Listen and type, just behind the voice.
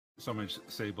so much,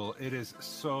 Sable. It is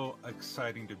so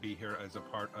exciting to be here as a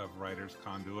part of Writers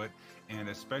Conduit, and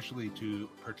especially to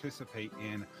participate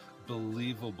in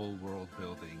believable world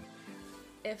building.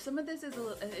 If some of this is a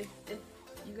little, if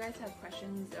you guys have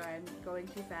questions or I'm going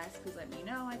too fast, please let me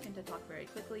know. I tend to talk very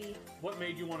quickly. What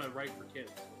made you want to write for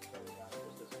kids?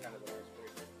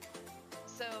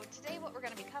 So today what we're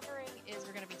going to be covering is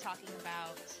we're going to be talking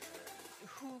about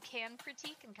who can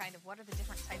critique and kind of what are the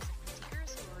different types of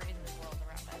critiquers who are in the world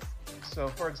around us. So,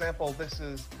 for example, this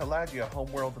is Pelagia,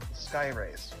 homeworld of the Sky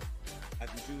Rays.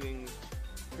 I've been doing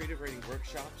creative writing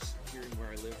workshops here where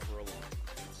I live for a long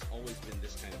time. It's always been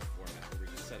this kind of format where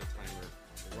you set a timer,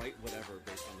 write whatever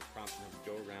based on the prompt, and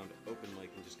then go around open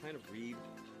mic and just kind of read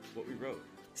what we wrote.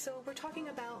 So we're talking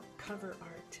about cover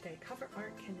art today. Cover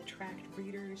art can attract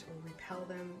readers or repel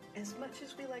them. As much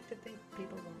as we like to think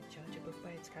people won't judge a book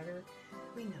by its cover,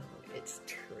 we know it's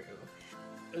true.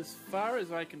 As far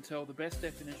as I can tell, the best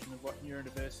definition of what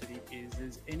neurodiversity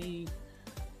is any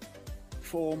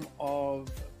form of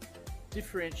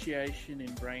differentiation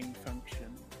in brain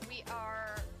function. We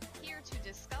are here to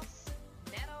discuss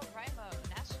NaNoWriMo,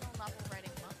 National Novel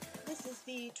Writing Month. This is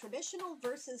the traditional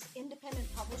versus independent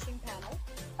publishing panel.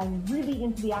 I'm really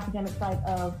into the academic side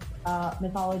of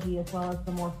mythology as well as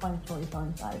the more fun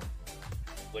storytelling side.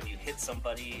 When you hit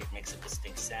somebody, it makes a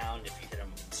distinct sound. If you hit them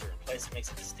in a certain place, it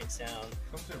makes a distinct sound.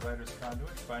 Come to Writers Conduit,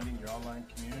 finding your online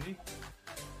community.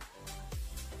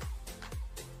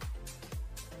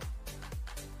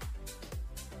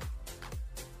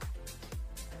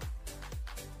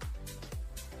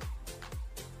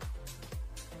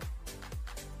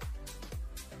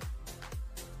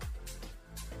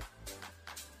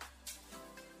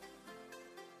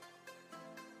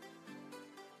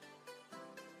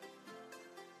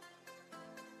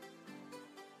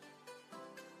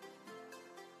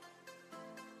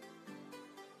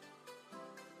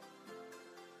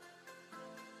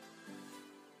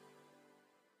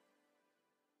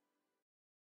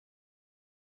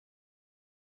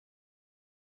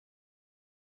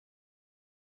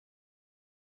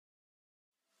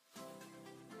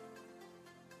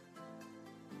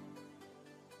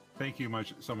 Thank you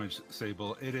so much,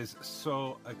 Sable. It is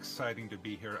so exciting to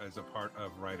be here as a part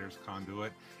of Writers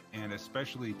Conduit, and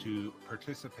especially to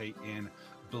participate in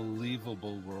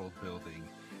believable world building.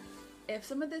 If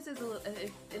some of this is a little,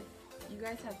 if you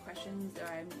guys have questions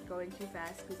or I'm going too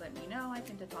fast, please let me know. I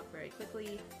tend to talk very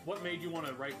quickly. What made you want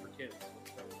to write for kids?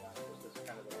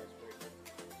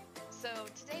 So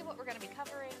today what we're going to be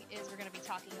covering is we're going to be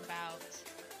talking about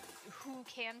who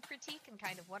can critique and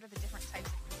kind of what are the different types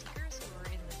of critiquers who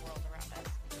are in the world around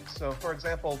us. So, for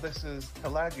example, this is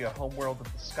Pelagia, homeworld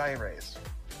of the Sky Rays.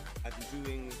 I've been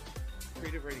doing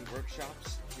creative writing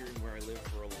workshops here where I live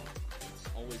for a long time. It's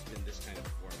always been this kind of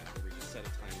format where you set a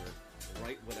timer,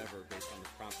 write whatever based on the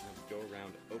prompt, and then go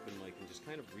around open mic and just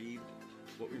kind of read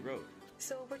what we wrote.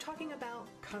 So we're talking about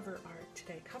cover art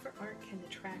today. Cover art can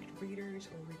attract readers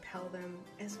or repel them.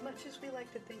 As much as we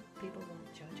like to think people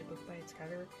won't judge a book by its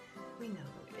cover, we know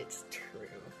it's true.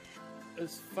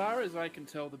 As far as I can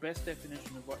tell, the best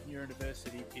definition of what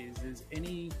neurodiversity is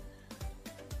any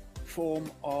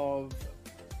form of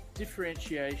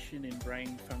differentiation in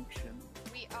brain function.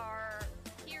 We are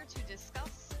here to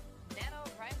discuss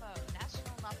NaNoWriMo,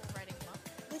 National Novel Writing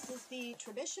Month. This is the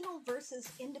traditional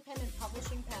versus independent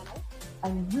publishing panel.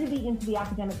 I'm really into the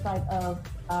academic side of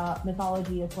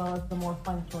mythology as well as the more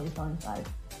fun storytelling side.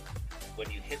 When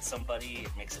you hit somebody,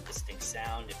 it makes a distinct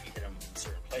sound. If you hit them in a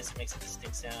certain place, it makes a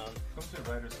distinct sound. Come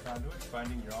to Writers Conduit,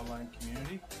 finding your online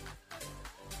community.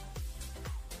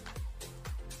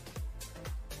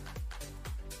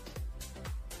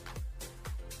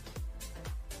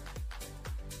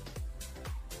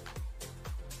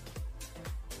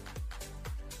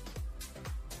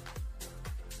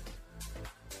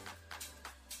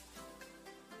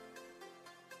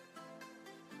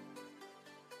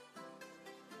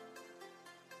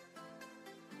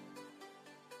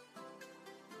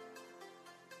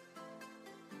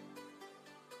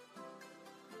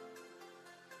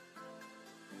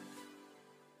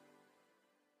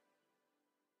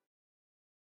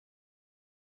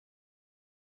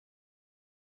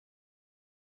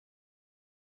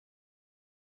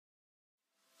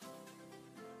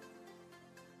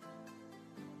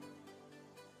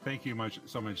 Thank you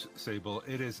so much, Sable.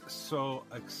 It is so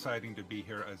exciting to be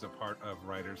here as a part of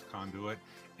Writers Conduit,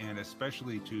 and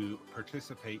especially to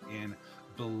participate in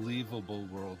believable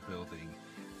world building.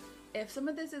 If some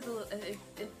of this is a little,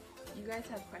 if you guys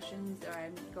have questions or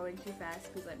I'm going too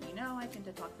fast, please let me know. I tend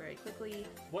to talk very quickly.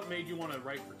 What made you want to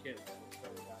write for kids?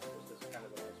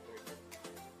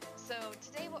 So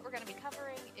today what we're going to be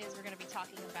covering is we're going to be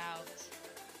talking about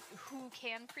who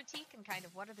can critique and kind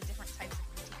of what are the different types of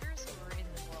critiquers who are in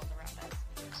the world around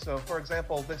us. So, for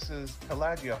example, this is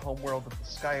Pelagia, homeworld of the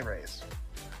Sky Rays.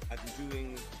 I've been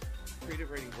doing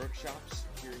creative writing workshops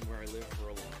here where I live for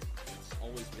a long time. It's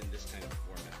always been this kind of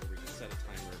format where you set a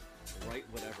timer, write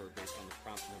whatever based on the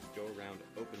prompt, and then go around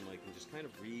open mic and just kind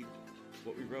of read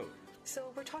what we wrote.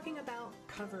 So we're talking about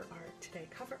cover art today.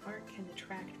 Cover art can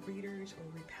attract readers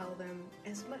or repel them.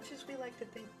 As much as we like to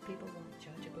think people won't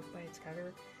judge a book by its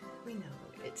cover, we know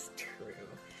it's true.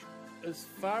 As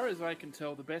far as I can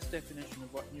tell, the best definition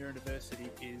of what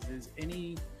neurodiversity is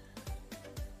any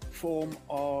form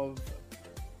of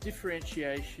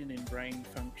differentiation in brain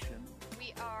function.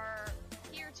 We are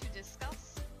here to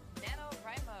discuss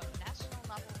NaNoWriMo, National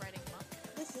Novel Writing Month.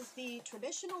 This is the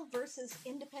traditional versus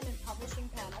independent publishing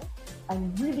panel.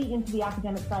 I'm really into the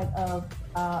academic side of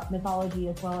mythology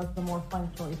as well as the more fun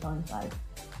storytelling side.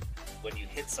 When you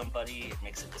hit somebody, it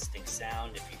makes a distinct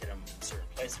sound. If you hit them in a certain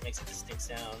place, it makes a distinct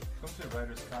sound. Welcome to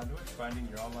Writer's Conduit, finding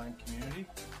your online community.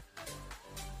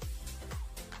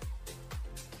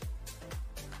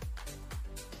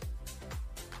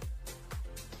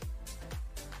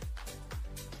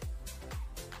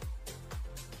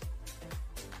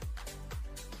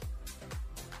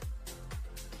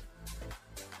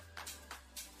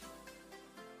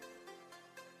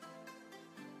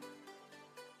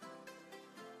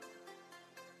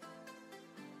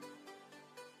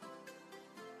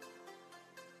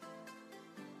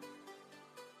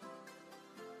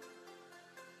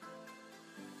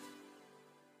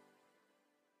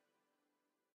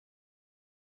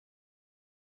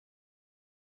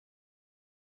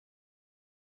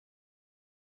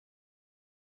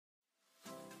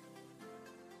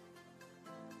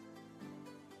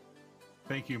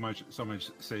 Thank you so much,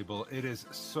 Sable. It is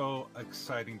so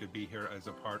exciting to be here as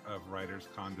a part of Writers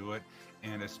Conduit,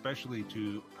 and especially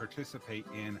to participate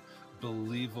in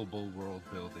believable world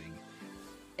building.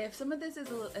 If some of this is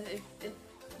a little, if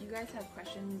you guys have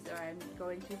questions or I'm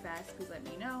going too fast, please let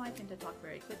me know. I tend to talk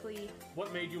very quickly.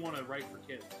 What made you want to write for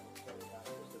kids?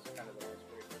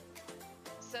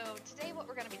 So today what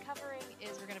we're going to be covering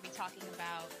is we're going to be talking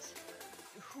about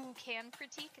who can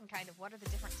critique and kind of what are the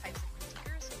different types of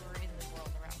critiquers who are in the world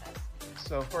around us.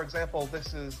 So, for example,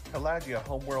 this is Pelagia,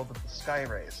 homeworld of the Sky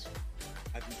Rays.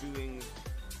 I've been doing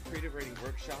creative writing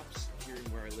workshops here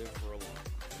where I live for a long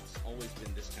time. It's always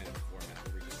been this kind of format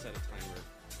where you set a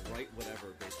timer, write whatever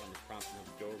based on the prompt, and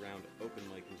then go around open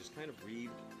mic and just kind of read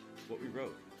what we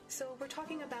wrote. So we're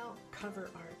talking about cover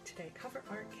art today. Cover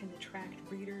art can attract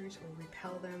readers or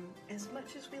repel them. As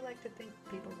much as we like to think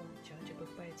people won't judge a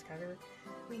book by its cover,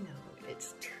 we know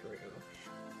it's true.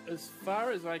 As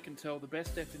far as I can tell, the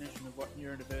best definition of what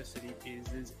neurodiversity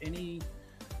is any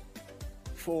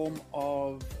form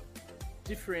of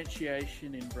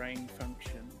differentiation in brain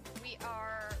function. We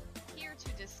are here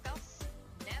to discuss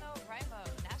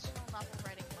NaNoWriMo, National Novel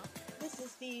Writing Month. This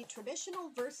is the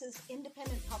traditional versus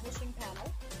independent publishing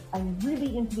panel. I'm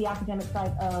really into the academic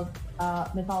side of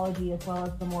mythology as well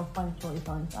as the more fun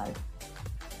storytelling side.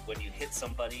 When you hit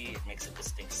somebody, it makes a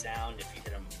distinct sound. If you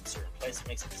hit them in a certain place, it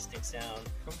makes a distinct sound.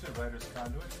 Welcome to Writer's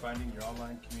Conduit, finding your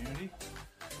online community.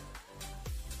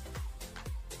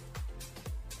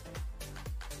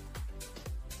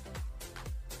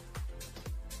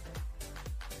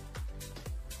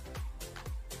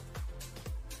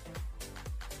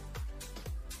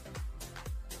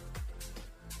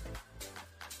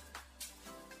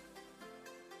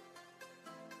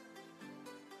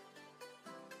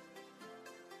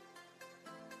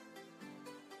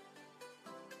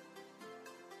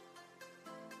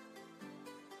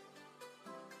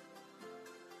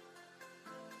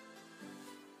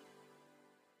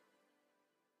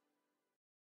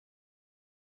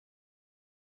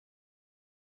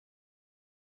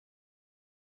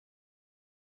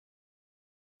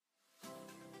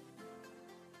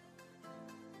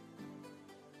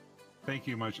 Thank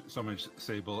you so much,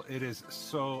 Sable. It is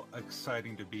so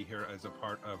exciting to be here as a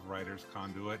part of Writers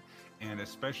Conduit, and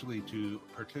especially to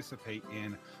participate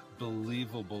in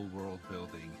believable world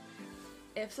building.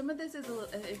 If some of this is a little,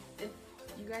 if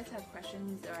you guys have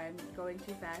questions or I'm going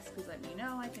too fast, please let me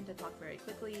know. I tend to talk very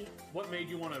quickly. What made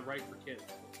you want to write for kids?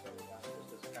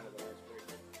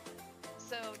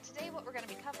 So today what we're going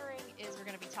to be covering is we're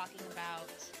going to be talking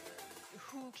about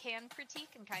who can critique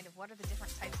and kind of what are the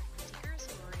different types of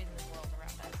critiquers who are in the world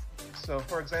around us. So,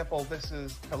 for example, this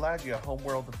is Pelagia,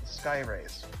 homeworld of the Sky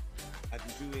Rays. I've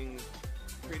been doing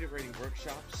creative writing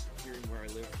workshops here where I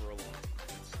live for a long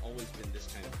time. It's always been this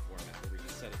kind of format where you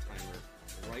set a timer,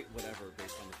 write whatever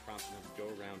based on the prompt, and then go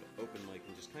around open mic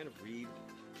and just kind of read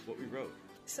what we wrote.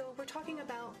 So we're talking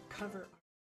about cover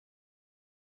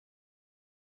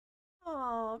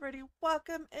art. Alrighty,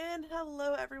 welcome and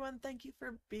hello everyone. Thank you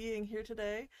for being here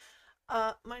today.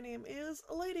 My name is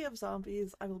Lady of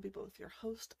Zombies. I will be both your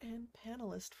host and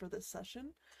panelist for this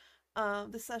session.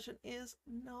 This session is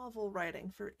novel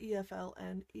writing for EFL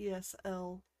and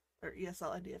ESL, or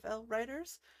ESL and EFL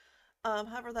writers.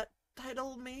 However, that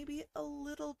title may be a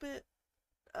little bit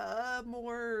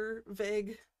more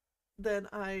vague than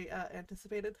I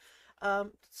anticipated.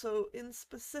 So in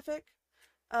specific,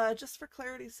 just for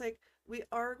clarity's sake, we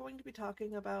are going to be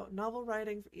talking about novel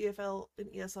writing for EFL and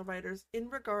ESL writers in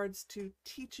regards to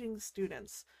teaching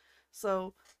students.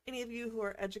 So any of you who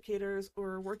are educators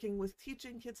or working with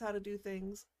teaching kids how to do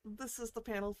things, this is the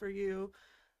panel for you.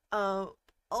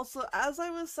 Also, as I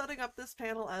was setting up this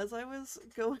panel, as I was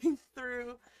going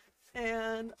through,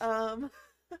 and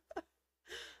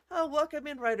welcome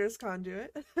in Writer's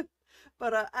Conduit.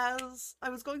 But as I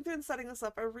was going through and setting this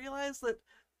up, I realized that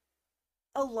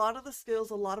a lot of the skills,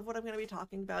 a lot of what I'm going to be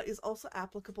talking about is also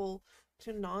applicable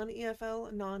to non-EFL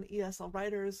and non-ESL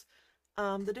writers.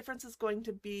 The difference is going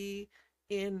to be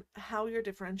in how you're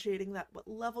differentiating that, what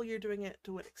level you're doing it,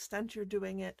 to what extent you're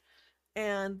doing it,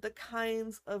 and the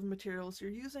kinds of materials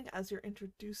you're using as you're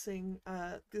introducing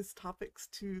these topics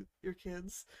to your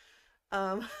kids.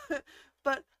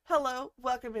 But hello,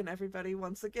 welcome in everybody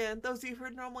once again. Those of you who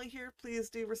are normally here, please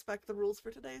do respect the rules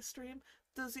for today's stream.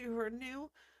 Those of you who are new,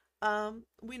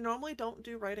 we normally don't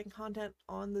do writing content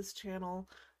on this channel.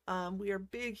 We are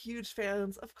big, huge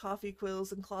fans of Coffee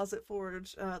Quills and Closet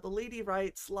Forge. The Lady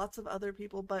writes, lots of other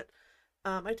people, but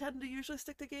I tend to usually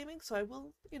stick to gaming, so I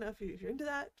will, if you're into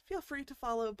that, feel free to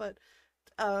follow, but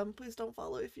please don't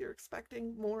follow if you're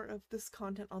expecting more of this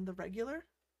content on the regular.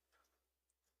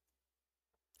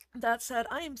 That said,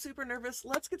 I am super nervous.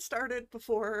 Let's get started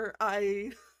before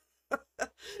I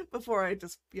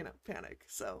just, panic.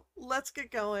 So let's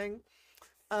get going.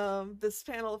 This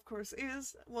panel, of course,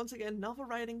 is, once again, novel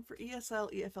writing for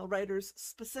ESL, EFL writers,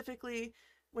 specifically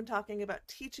when talking about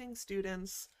teaching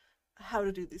students how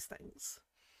to do these things.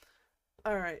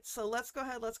 All right, so let's go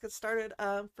ahead, let's get started.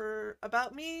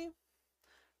 About me,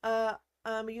 I'm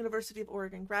a University of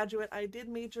Oregon graduate. I did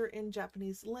major in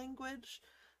Japanese language.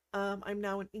 I'm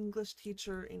now an English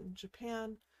teacher in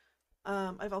Japan.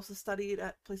 I've also studied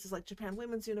at places like Japan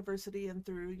Women's University and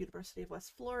through University of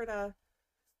West Florida.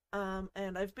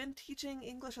 And I've been teaching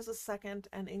English as a second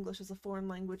and English as a foreign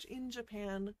language in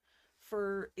Japan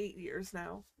for 8 years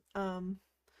now.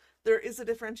 There is a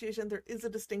differentiation, there is a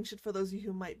distinction for those of you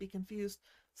who might be confused.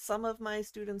 Some of my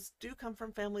students do come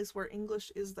from families where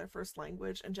English is their first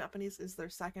language and Japanese is their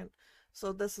second.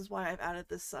 So this is why I've added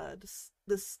this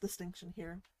distinction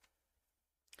here.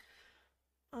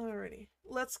 Alrighty,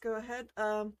 let's go ahead.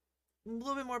 A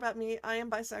little bit more about me. I am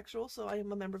bisexual, so I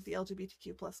am a member of the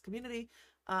LGBTQ+ community.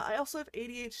 I also have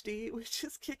ADHD, which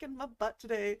is kicking my butt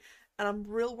today, and I'm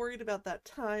real worried about that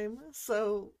time,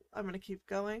 so I'm gonna keep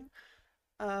going.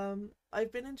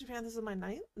 I've been in Japan, this is my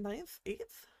ninth year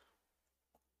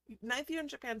in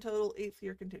Japan total, 8th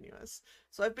year continuous.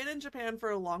 So I've been in Japan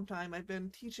for a long time. I've been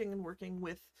teaching and working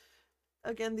with,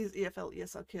 again, these EFL,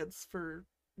 ESL kids for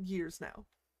years now.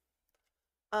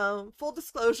 Full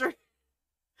disclosure,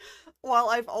 while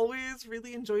I've always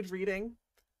really enjoyed reading,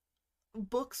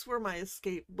 books were my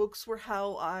escape. Books were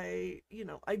how I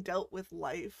dealt with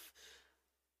life.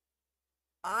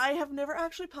 I have never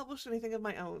actually published anything of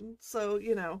my own, so,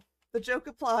 the joke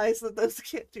applies that those who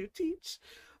can't do teach,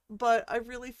 but I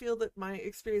really feel that my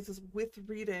experiences with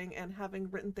reading and having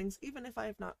written things, even if I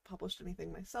have not published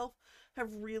anything myself,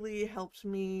 have really helped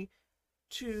me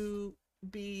to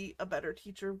be a better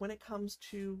teacher when it comes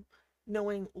to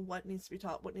knowing what needs to be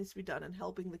taught, what needs to be done, and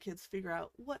helping the kids figure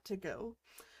out what to go.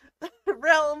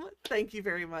 Realm, thank you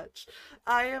very much.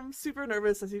 I am super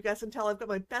nervous, as you guys can tell. I've got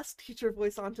my best teacher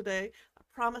voice on today. I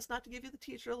promise not to give you the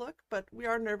teacher look, but we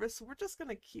are nervous, so we're just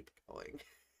gonna keep going.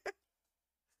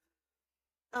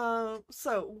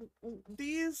 So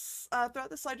these,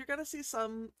 throughout the slide, you're gonna see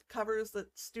some covers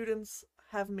that students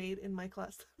have made in my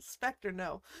class. Spectre,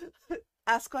 no.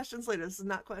 Ask questions later, this is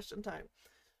not question time.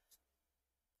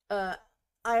 I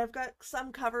have got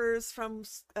some covers from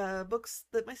books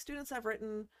that my students have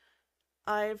written.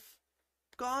 I've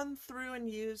gone through and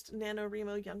used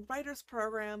NaNoWriMo Young Writers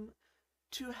Program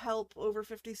to help over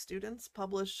 50 students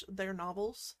publish their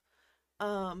novels.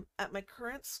 At my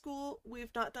current school,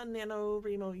 we've not done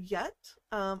NaNoWriMo yet.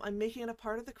 I'm making it a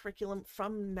part of the curriculum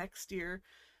from next year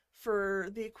for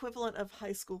the equivalent of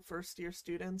high school first year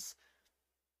students,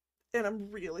 and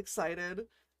I'm real excited.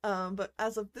 But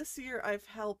as of this year, I've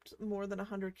helped more than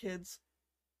 100 kids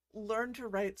learn to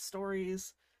write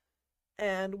stories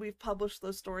And we've published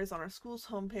those stories on our school's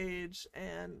homepage,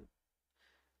 and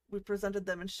we presented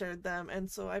them and shared them. And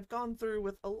so I've gone through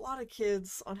with a lot of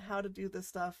kids on how to do this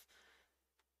stuff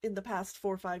in the past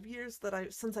 4 or 5 years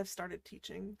since I've started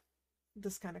teaching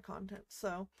this kind of content.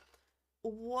 So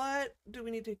what do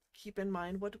we need to keep in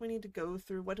mind? What do we need to go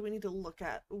through? What do we need to look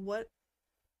at? What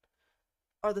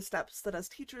are the steps that as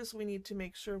teachers we need to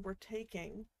make sure we're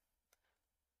taking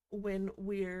when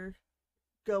we're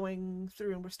going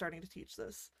through and we're starting to teach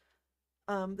this?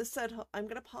 This said, I'm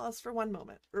going to pause for one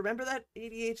moment. Remember that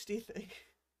ADHD thing?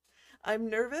 I'm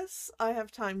nervous. I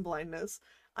have time blindness.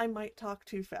 I might talk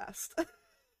too fast.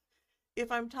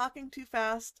 If I'm talking too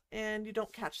fast and you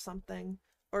don't catch something,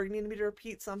 or you need me to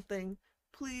repeat something,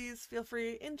 please feel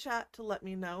free in chat to let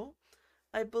me know.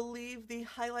 I believe the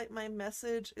highlight my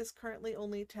message is currently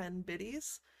only 10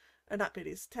 biddies. Not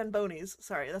biddies, 10 bonies.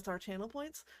 Sorry, that's our channel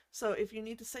points. So if you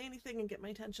need to say anything and get my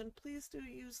attention, please do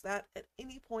use that at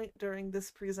any point during this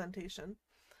presentation.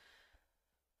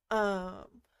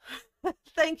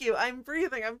 Thank you. I'm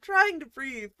breathing. I'm trying to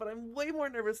breathe, but I'm way more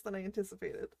nervous than I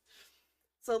anticipated.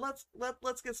 So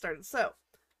let's get started. So,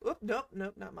 nope,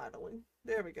 not modeling.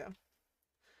 There we go.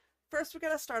 First, we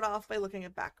gotta start off by looking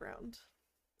at background.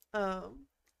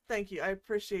 Thank you. I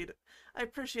appreciate it. I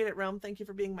appreciate it, Realm. Thank you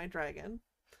for being my dragon.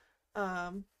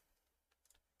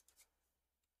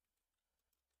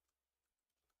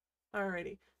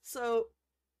 Alrighty. So,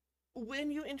 when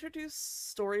you introduce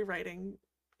story writing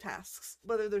tasks,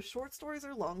 whether they're short stories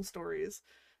or long stories,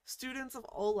 students of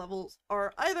all levels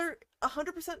are either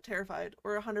 100% terrified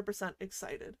or 100%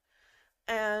 excited.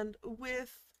 And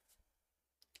with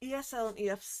ESL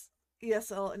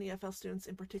and EFL students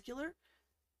in particular,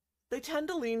 they tend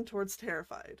to lean towards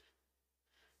terrified.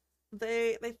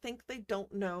 They think they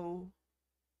don't know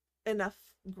enough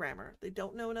grammar. They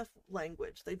don't know enough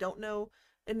language. They don't know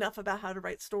enough about how to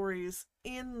write stories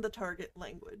in the target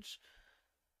language.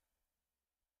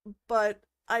 But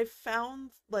I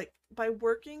found, like, by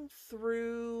working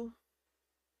through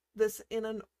this in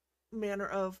a manner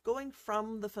of going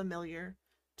from the familiar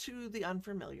to the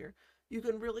unfamiliar, you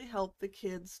can really help the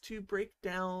kids to break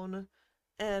down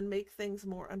and make things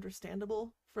more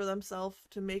understandable for themselves,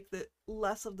 to make it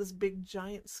less of this big,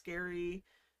 giant, scary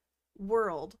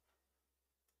world.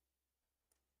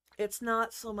 It's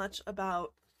not so much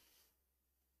about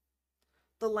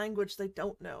the language they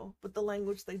don't know, but the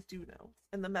language they do know,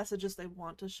 and the messages they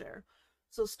want to share.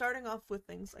 So starting off with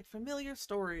things like familiar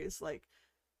stories, like,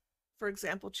 for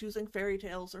example, choosing fairy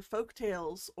tales or folk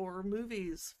tales or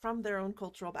movies from their own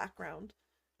cultural background,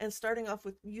 and starting off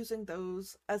with using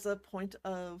those as a point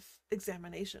of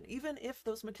examination, even if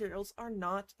those materials are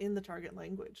not in the target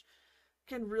language,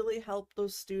 can really help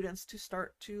those students to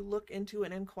start to look into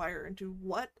and inquire into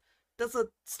what does a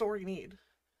story need?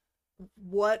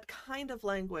 What kind of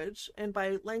language, and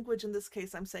by language in this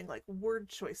case I'm saying like word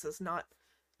choices, not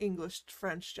English,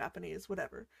 French, Japanese,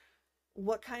 whatever.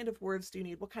 What kind of words do you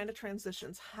need? What kind of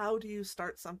transitions? How do you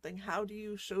start something? How do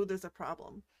you show there's a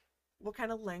problem? What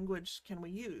kind of language can we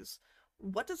use?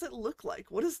 What does it look like?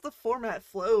 What is the format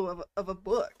flow of a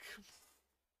book?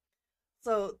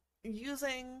 So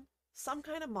using some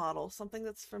kind of model, something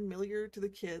that's familiar to the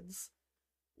kids,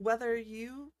 whether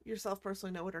you yourself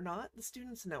personally know it or not, the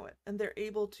students know it, and they're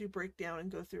able to break down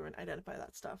and go through and identify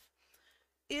that stuff.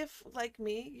 If, like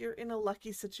me, you're in a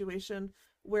lucky situation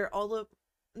where all of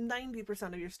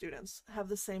 90% of your students have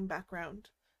the same background,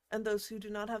 and those who do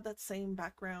not have that same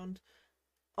background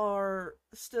are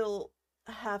still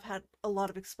have had a lot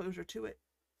of exposure to it,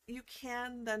 you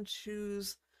can then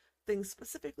choose things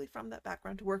specifically from that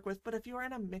background to work with. But if you are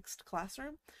in a mixed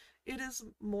classroom, it is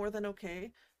more than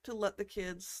okay to let the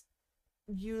kids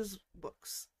use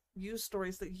books, use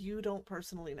stories that you don't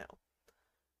personally know.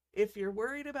 If you're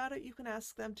worried about it, you can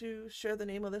ask them to share the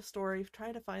name of the story,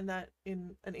 try to find that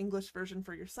in an English version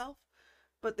for yourself.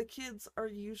 But the kids are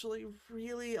usually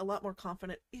really a lot more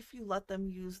confident if you let them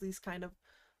use these kind of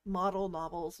model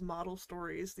novels, model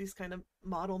stories, these kind of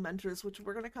model mentors, which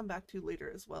we're going to come back to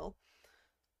later as well.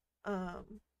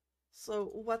 So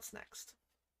what's next?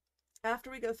 After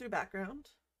we go through background,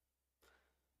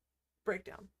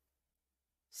 breakdown.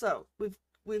 So we've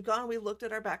looked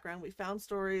at our background, we found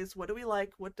stories. What do we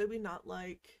like? What do we not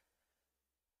like?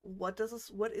 What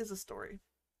is a story?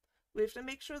 We have to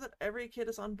make sure that every kid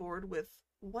is on board with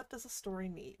what does a story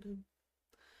need.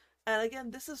 And again,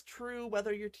 this is true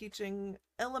whether you're teaching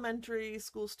elementary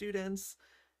school students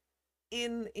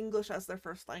in English as their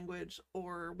first language,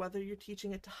 or whether you're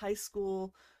teaching it to high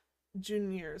school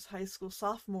juniors, high school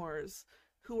sophomores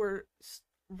who are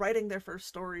writing their first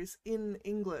stories in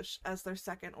English as their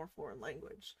second or foreign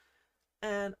language.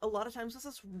 And a lot of times this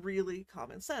is really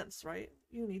common sense, right?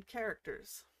 You need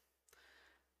characters.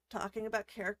 Talking about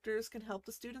characters can help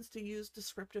the students to use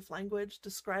descriptive language,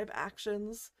 describe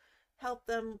actions, help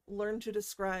them learn to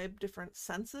describe different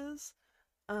senses,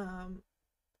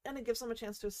 and it gives them a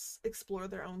chance to explore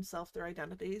their own self, their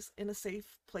identities, in a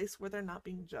safe place where they're not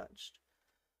being judged.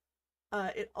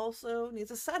 It also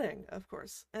needs a setting, of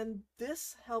course, and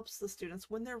this helps the students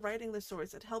when they're writing their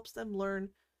stories. It helps them learn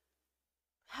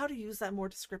how to use that more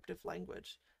descriptive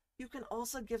language. You can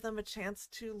also give them a chance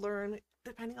to learn,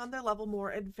 depending on their level,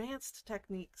 more advanced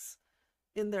techniques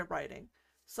in their writing.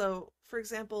 So, for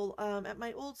example, at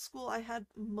my old school, I had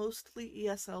mostly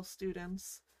ESL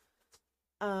students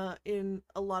in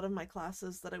a lot of my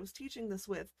classes that I was teaching this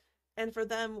with. And for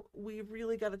them, we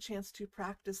really got a chance to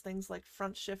practice things like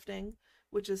front shifting,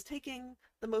 which is taking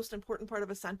the most important part of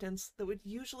a sentence that would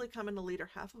usually come in the later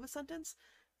half of a sentence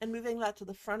and moving that to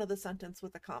the front of the sentence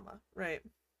with a comma, right?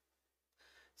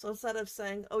 So instead of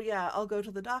saying, oh yeah, I'll go to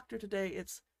the doctor today,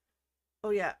 it's, oh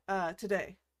yeah,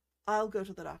 today, I'll go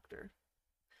to the doctor.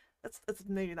 That's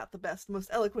maybe not the best,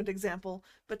 most eloquent example,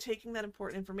 but taking that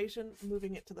important information,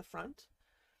 moving it to the front.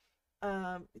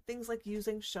 Things like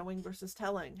using showing versus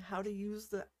telling, how to use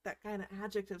that kind of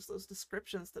adjectives, those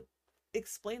descriptions that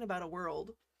explain about a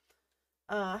world,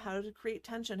 how to create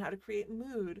tension, how to create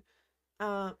mood,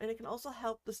 and it can also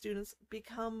help the students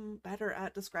become better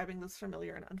at describing those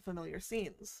familiar and unfamiliar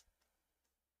scenes.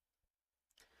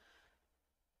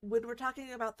 When we're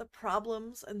talking about the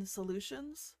problems and the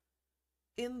solutions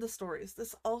in the stories,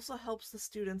 this also helps the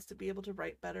students to be able to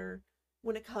write better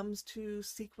when it comes to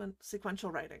sequential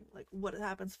writing, like what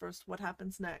happens first, what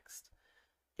happens next.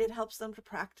 It helps them to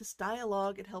practice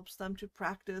dialogue. It helps them to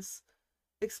practice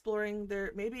exploring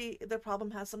maybe their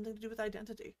problem has something to do with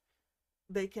identity.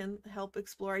 They can help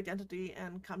explore identity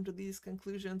and come to these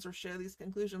conclusions or share these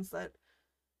conclusions that,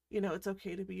 it's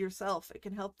okay to be yourself. It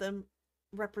can help them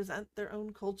represent their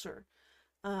own culture.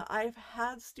 I've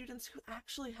had students who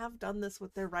actually have done this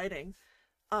with their writing.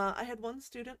 I had one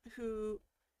student who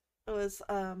was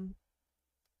of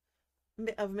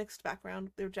mixed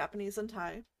background. They're Japanese and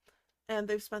Thai, and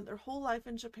they've spent their whole life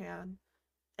in Japan,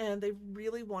 and they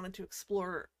really wanted to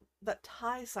explore that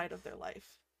Thai side of their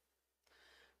life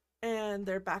and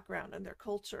their background and their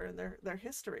culture and their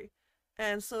history.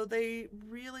 And so they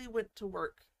really went to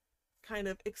work kind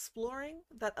of exploring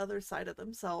that other side of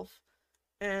themselves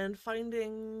and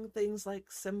finding things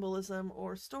like symbolism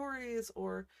or stories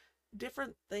or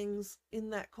different things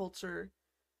in that culture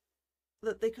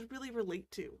that they could really relate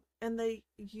to. And they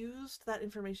used that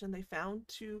information they found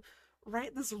to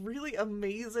write this really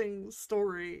amazing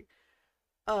story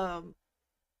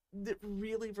that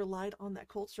really relied on that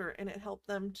culture, and it helped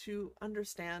them to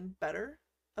understand better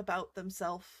about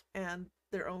themselves and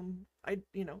their own,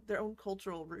 their own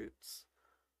cultural roots.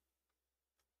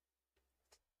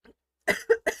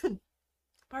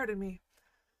 Pardon me.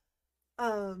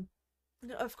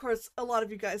 Of course, a lot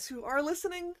of you guys who are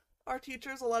listening are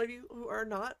teachers. A lot of you who are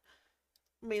not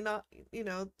may not,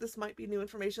 this might be new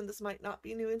information. This might not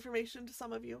be new information to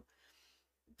some of you.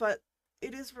 But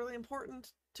it is really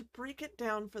important to break it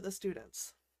down for the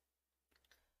students.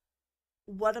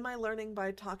 What am I learning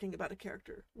by talking about a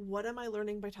character? What am I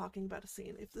learning by talking about a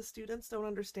scene? If the students don't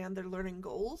understand their learning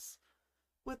goals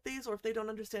with these, or if they don't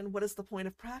understand what is the point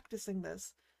of practicing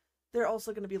this, they're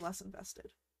also going to be less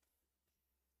invested.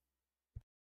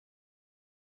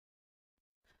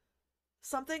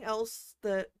 Something else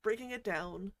that breaking it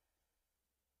down,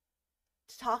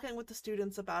 talking with the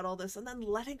students about all this, and then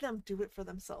letting them do it for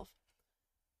themselves.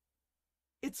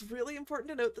 It's really important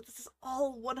to note that this is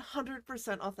all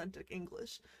 100% authentic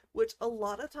English, which a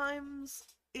lot of times,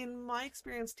 in my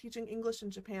experience teaching English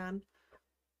in Japan,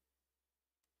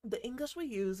 the English we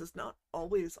use is not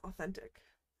always authentic.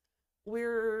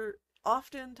 We're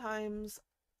oftentimes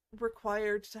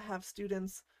required to have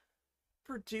students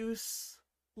produce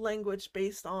language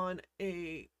based on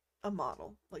a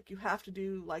model. Like, you have to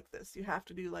do like this, you have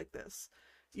to do like this,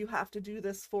 you have to do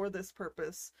this for this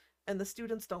purpose, and the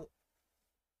students don't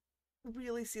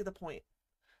really see the point.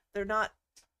 They're not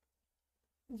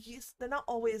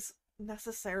always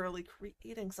necessarily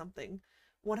creating something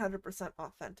 100%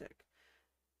 authentic.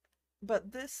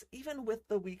 But this, even with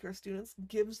the weaker students,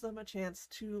 gives them a chance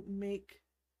to make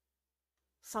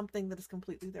something that is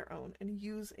completely their own and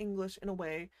use English in a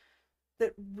way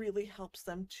that really helps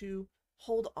them to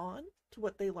hold on to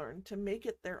what they learn, to make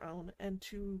it their own, and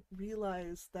to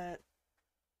realize that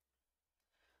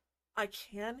I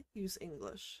can use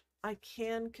English. I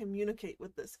can communicate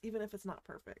with this, even if it's not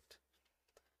perfect.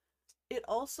 It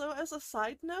also, as a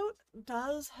side note,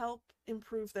 does help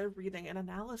improve their reading and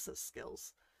analysis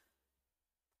skills.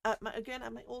 At my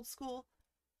old school,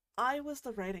 I was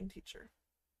the writing teacher,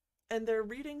 and their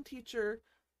reading teacher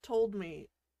told me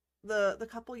the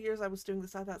couple years I was doing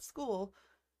this at that school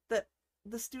that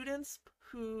the students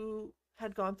who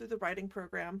had gone through the writing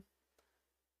program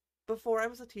before I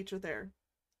was a teacher there,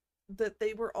 that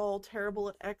they were all terrible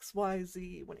at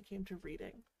XYZ when it came to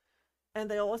reading. And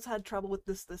they always had trouble with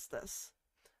this.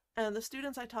 And the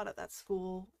students I taught at that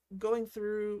school, going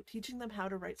through, teaching them how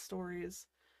to write stories,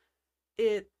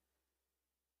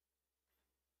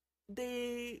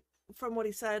 from what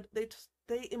he said,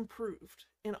 they improved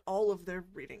in all of their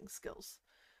reading skills.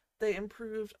 They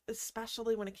improved,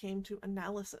 especially when it came to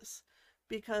analysis,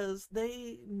 because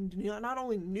they not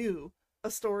only knew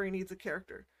a story needs a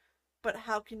character, but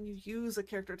how can you use a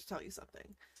character to tell you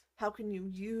something? How can you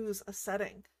use a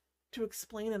setting to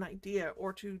explain an idea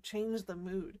or to change the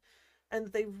mood? And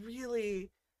they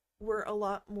really were a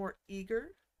lot more eager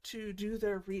to do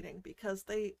their reading because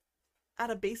they, at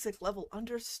a basic level,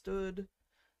 understood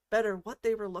better what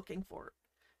they were looking for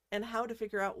and how to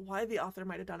figure out why the author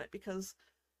might have done it, because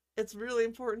it's really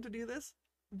important to do this.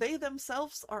 They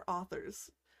themselves are authors.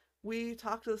 We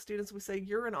talk to the students, we say,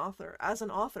 you're an author. As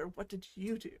an author, what did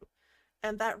you do?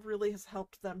 And that really has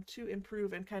helped them to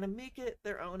improve and kind of make it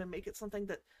their own and make it something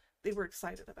that they were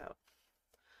excited about.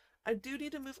 I do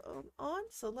need to move on,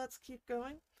 so let's keep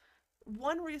going.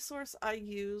 One resource I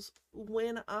use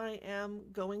when I am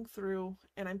going through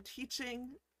and I'm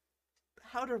teaching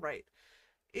how to write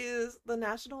is the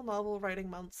National Novel Writing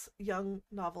Month's Young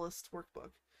Novelists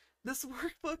Workbook. This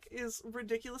workbook is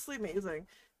ridiculously amazing.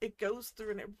 It goes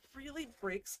through and it really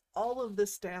breaks all of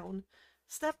this down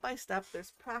step by step.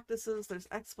 There's practices, there's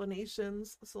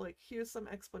explanations. So like, here's some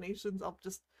explanations. I'll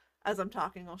just, as I'm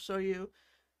talking, I'll show you.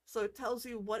 So it tells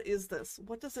you, what is this?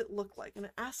 What does it look like? And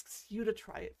it asks you to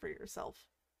try it for yourself.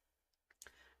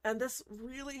 And this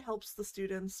really helps the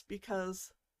students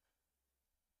because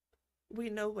we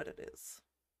know what it is,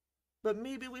 but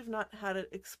maybe we've not had it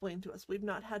explained to us. We've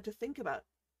not had to think about,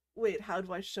 wait, how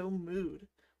do I show mood?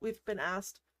 We've been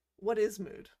asked, what is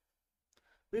mood?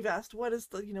 We've asked, what is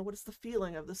the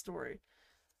feeling of the story?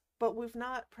 But we've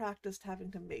not practiced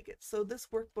having to make it. So this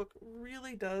workbook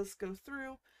really does go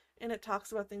through, and it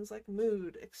talks about things like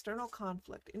mood, external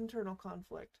conflict, internal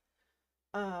conflict.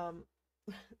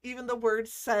 Even the word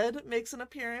said makes an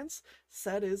appearance.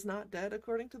 Said is not dead,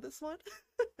 according to this one.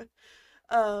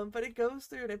 But it goes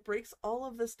through and it breaks all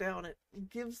of this down. It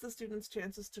gives the students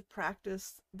chances to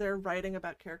practice their writing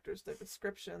about characters, their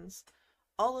descriptions,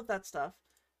 all of that stuff.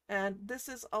 And this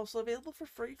is also available for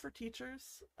free for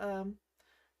teachers.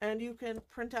 And you can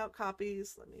print out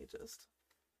copies. Let me just,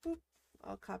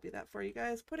 I'll copy that for you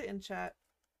guys, put it in chat.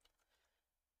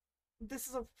 This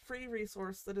is a free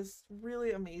resource that is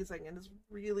really amazing and has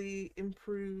really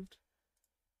improved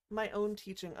my own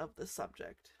teaching of this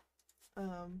subject.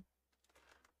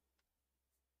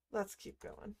 Let's keep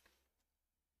going.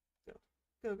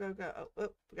 Go. Oh,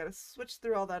 we gotta switch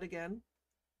through all that again.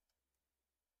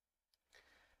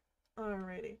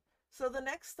 Alrighty. So the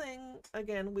next thing,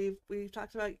 again, we've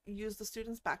talked about, use the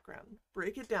student's background.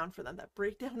 Break it down for them. That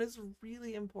breakdown is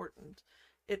really important.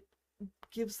 It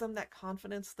gives them that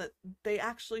confidence that they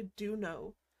actually do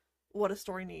know what a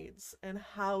story needs and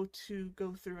how to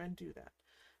go through and do that.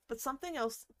 But something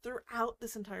else throughout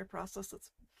this entire process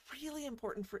that's really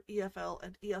important for EFL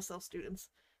and ESL students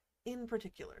in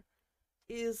particular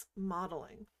is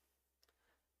modeling.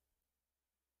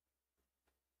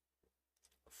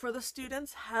 For the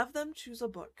students, have them choose a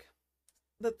book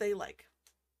that they like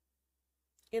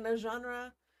in a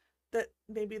genre that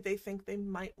maybe they think they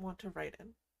might want to write in.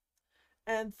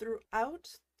 And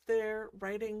throughout their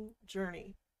writing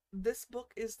journey, this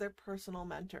book is their personal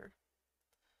mentor.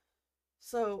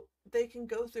 So they can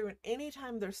go through, and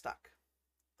anytime they're stuck,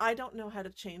 I don't know how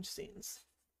to change scenes.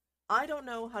 I don't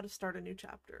know how to start a new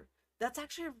chapter. That's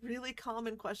actually a really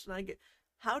common question I get.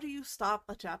 How do you stop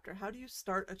a chapter? How do you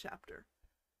start a chapter?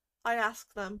 I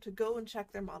ask them to go and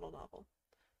check their model novel.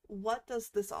 What does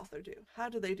this author do? How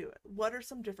do they do it? What are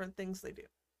some different things they do?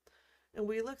 And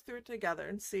we look through it together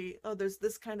and see, oh, there's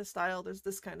this kind of style, there's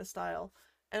this kind of style.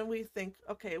 And we think,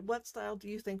 okay, what style do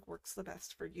you think works the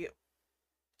best for you?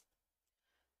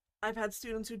 I've had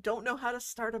students who don't know how to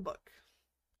start a book.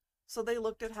 So they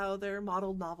looked at how their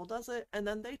model novel does it, and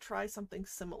then they try something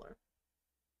similar.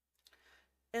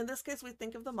 In this case, we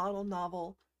think of the model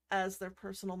novel as their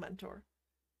personal mentor.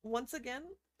 Once again,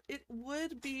 it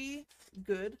would be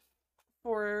good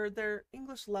for their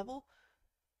English level,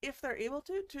 if they're able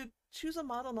to choose a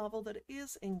model novel that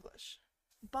is English.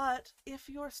 But if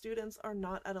your students are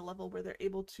not at a level where they're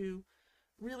able to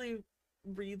really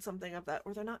read something of that,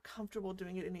 or they're not comfortable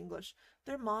doing it in English,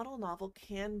 their model novel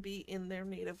can be in their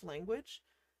native language,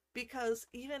 because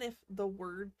even if the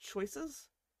word choices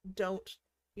don't,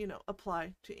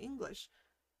 apply to English,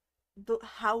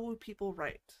 how would people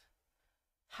write?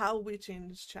 How we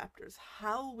change chapters,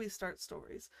 how we start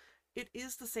stories, it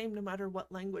is the same no matter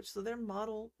what language. So their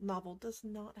model novel does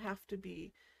not have to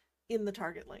be in the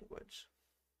target language.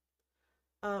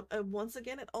 And once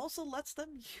again, it also lets them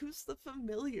use the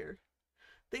familiar.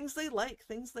 Things they like,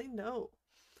 things they know.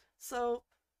 So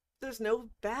there's no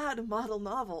bad model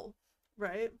novel,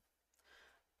 right?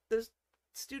 There's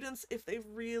students, if they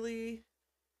really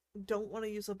don't want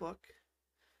to use a book,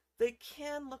 they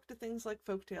can look to things like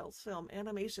folktales, film,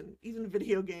 animation, even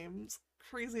video games,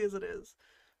 crazy as it is.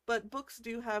 But books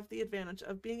do have the advantage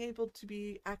of being able to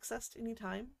be accessed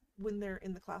anytime when they're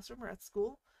in the classroom or at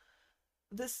school.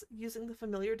 This using the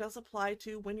familiar does apply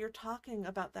to when you're talking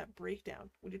about that breakdown,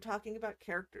 when you're talking about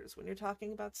characters, when you're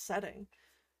talking about setting.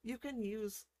 You can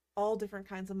use all different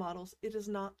kinds of models. It is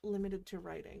not limited to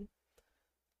writing.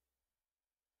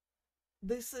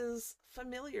 This is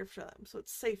familiar for them, so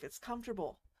it's safe, it's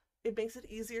comfortable. It makes it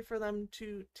easier for them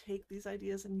to take these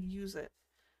ideas and use it.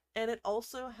 And it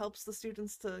also helps the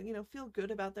students to, feel good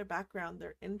about their background,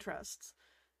 their interests,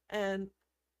 and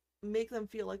make them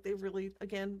feel like they really,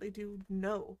 again, they do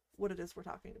know what it is we're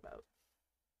talking about.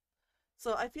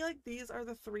 So I feel like these are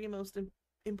the three most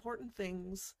important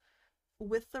things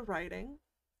with the writing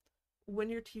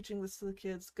when you're teaching this to the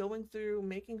kids, going through,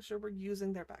 making sure we're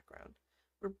using their background.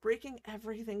 We're breaking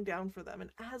everything down for them.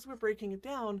 And as we're breaking it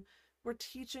down, we're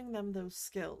teaching them those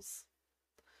skills.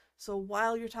 So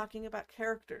while you're talking about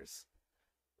characters,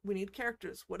 we need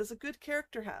characters. What does a good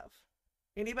character have?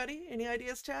 Anybody? Any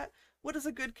ideas, chat? What does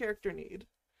a good character need?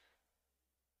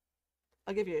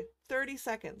 I'll give you 30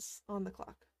 seconds on the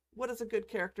clock. What does a good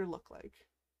character look like?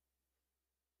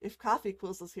 If Coffee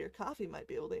Quills is here, Coffee might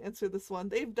be able to answer this one.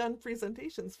 They've done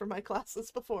presentations for my classes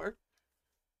before.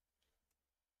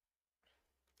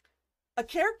 A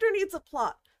character needs a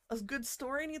plot. A good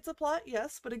story needs a plot,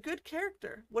 yes, but a good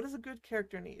character. What does a good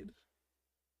character need?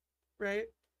 Right?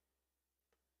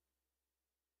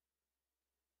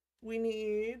 We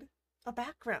need a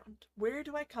background. Where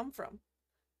do I come from?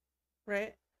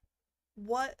 Right?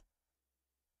 What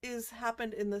is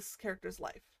happened in this character's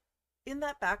life? In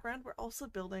that background, we're also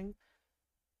building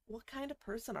what kind of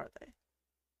person are they?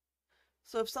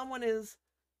 So if someone is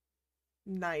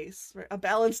nice, right? A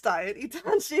balanced diet,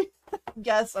 Itanchi.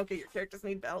 Yes, okay, your characters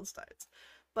need balanced diets.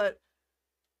 But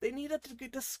they need a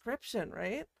good description,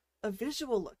 right? A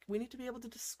visual look. We need to be able to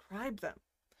describe them.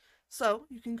 So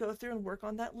you can go through and work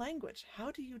on that language. How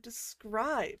do you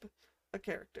describe a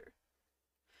character?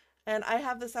 And I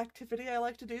have this activity I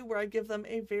like to do where I give them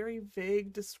a very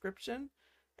vague description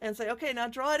and say, okay, now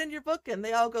draw it in your book. And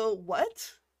they all go,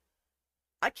 what?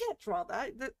 I can't draw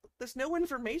that. There's no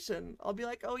information. I'll be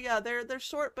like, oh yeah, they're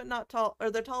short but not tall, or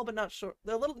they're tall but not short.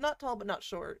 They're not tall but not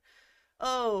short.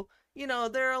 Oh,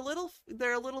 they're a little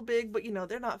big, but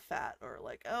they're not fat. Or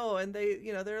like, oh, and they,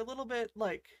 they're a little bit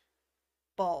like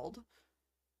bald.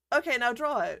 Okay, now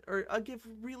draw it. Or I'll give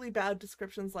really bad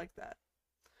descriptions like that.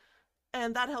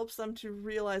 And that helps them to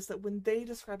realize that when they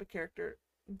describe a character,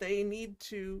 they need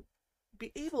to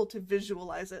be able to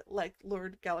visualize it, like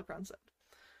Lord Galacron said.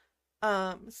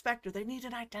 Spectre, they need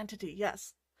an identity,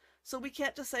 yes. So we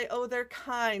can't just say, oh, they're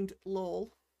kind,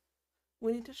 lol.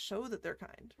 We need to show that they're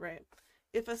kind, right?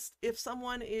 If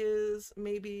someone is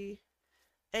maybe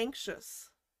anxious,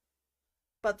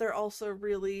 but they're also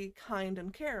really kind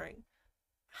and caring,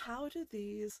 how do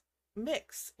these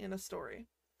mix in a story?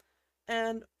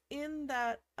 And in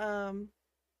that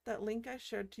that link I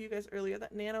shared to you guys earlier,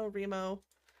 that NaNoWriMo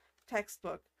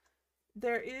textbook,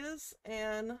 there is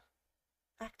an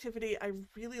activity I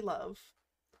really love.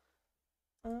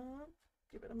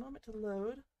 Give it a moment to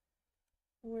load.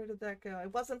 Where did that go? I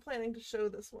wasn't planning to show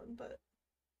this one, but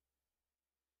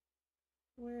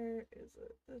where is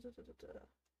it?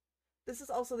 This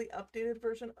is also the updated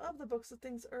version of the book, so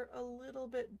things are a little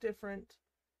bit different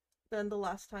than the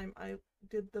last time I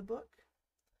did the book.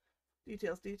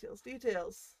 Details, details,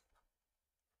 details.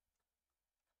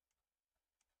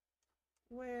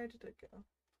 Where did it go?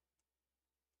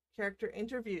 Character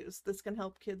interviews. This can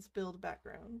help kids build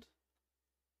background.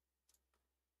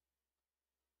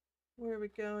 Where are we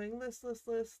going? Lists.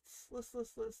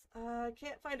 I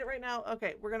can't find it right now.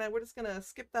 Okay, we're just gonna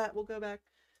skip that. We'll go back.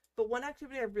 But one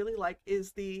activity I really like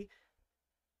is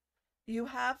you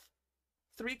have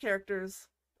 3 characters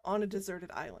on a deserted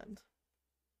island.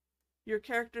 Your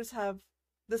characters have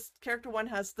This character 1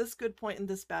 has this good point and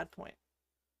this bad point.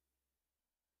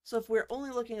 So if we're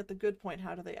only looking at the good point,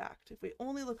 how do they act? If we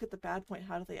only look at the bad point,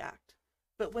 how do they act?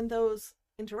 But when those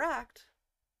interact,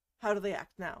 how do they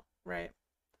act now, right?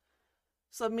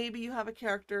 So maybe you have a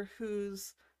character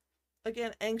who's,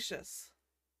 again, anxious,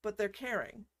 but they're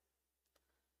caring.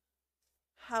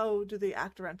 How do they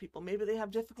act around people? Maybe they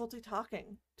have difficulty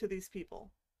talking to these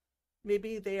people.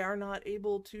 Maybe they are not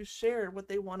able to share what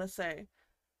they want to say,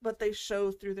 but they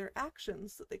show through their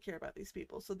actions that they care about these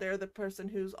people. So they're the person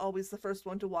who's always the first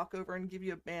one to walk over and give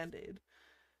you a band-aid.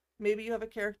 Maybe you have a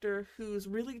character who's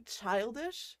really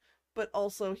childish, but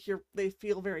also they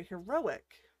feel very heroic.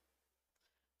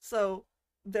 So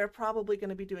they're probably going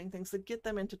to be doing things that get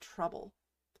them into trouble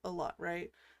a lot,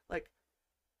 right? Like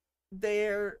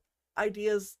their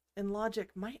ideas and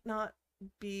logic might not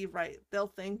be right. They'll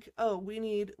think, oh, we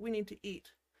need to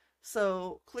eat.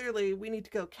 So clearly we need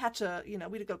to go we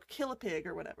need to go kill a pig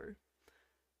or whatever.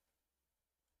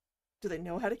 Do they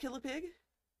know how to kill a pig?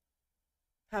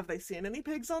 Have they seen any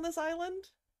pigs on this island?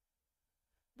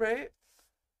 Right?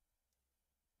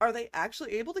 Are they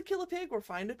actually able to kill a pig or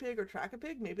find a pig or track a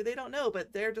pig? Maybe they don't know,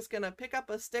 but they're just going to pick up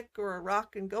a stick or a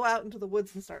rock and go out into the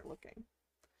woods and start looking.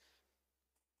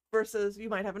 Versus you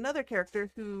might have another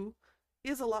character who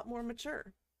is a lot more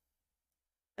mature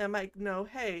and might know,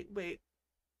 hey, wait,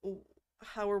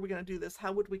 how are we going to do this?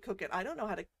 How would we cook it? I don't know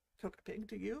how to cook a pig,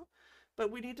 do you?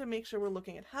 But we need to make sure we're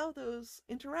looking at how those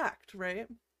interact, right?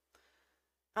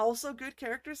 Also, good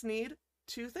characters need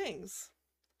two things: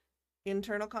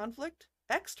 internal conflict,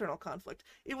 external conflict.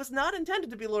 It was not intended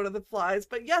to be Lord of the Flies,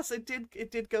 but yes, it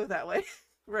did go that way,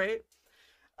 right?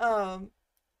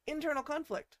 Internal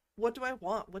conflict. What do I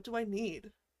want? What do I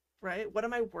need? Right? What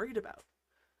am I worried about?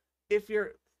 If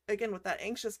you're, again, with that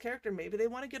anxious character, maybe they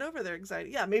want to get over their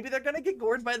anxiety. Yeah, maybe they're going to get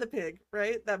gored by the pig,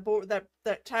 right?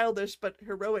 That childish but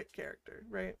heroic character,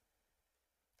 right?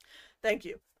 Thank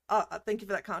you. Thank you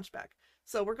for that conch back.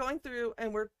 So we're going through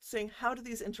and we're seeing, how do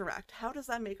these interact? How does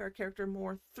that make our character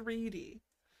more 3D?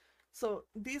 So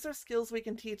these are skills we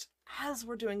can teach as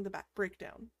we're doing the back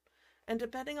breakdown. And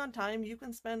depending on time, you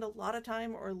can spend a lot of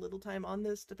time or a little time on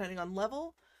this, depending on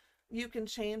level. You can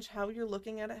change how you're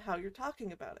looking at it, how you're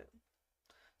talking about it.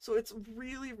 So it's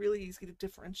really, really easy to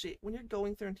differentiate when you're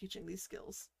going through and teaching these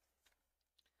skills.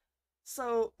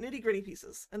 So nitty-gritty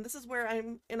pieces. And this is where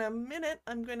in a minute,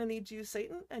 I'm going to need to use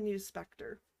Satan and use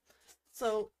Spectre.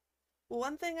 So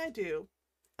one thing I do,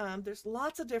 there's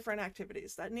lots of different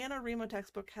activities. That NaNoWriMo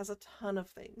textbook has a ton of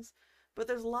things, but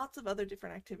there's lots of other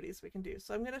different activities we can do.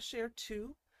 So I'm going to share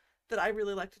two that I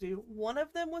really like to do. One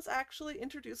of them was actually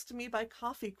introduced to me by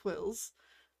Coffee Quiz,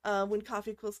 when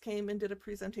Coffee Quiz came and did a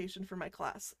presentation for my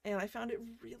class, and I found it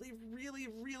really, really,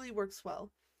 really works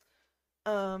well.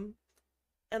 And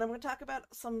I'm going to talk about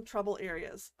some trouble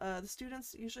areas. The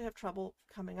students usually have trouble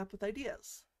coming up with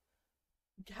ideas.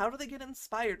 How do they get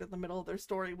inspired in the middle of their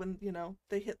story when,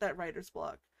 they hit that writer's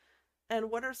block? And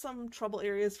what are some trouble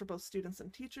areas for both students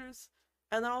and teachers?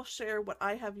 And then I'll share what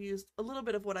I have used, a little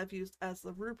bit of what I've used as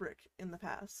the rubric in the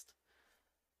past.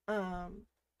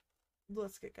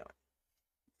 Let's get going.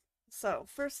 So,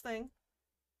 first thing,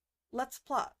 let's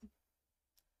plot.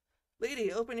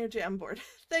 Lady, open your Jamboard.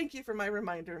 Thank you for my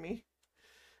reminder me.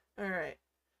 All right.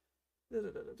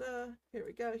 Here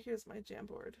we go. Here's my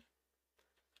Jamboard.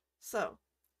 So,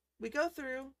 we go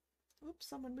through. Oops,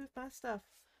 someone moved my stuff.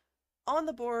 On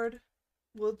the board,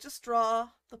 we'll just draw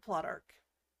the plot arc.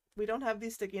 We don't have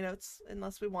these sticky notes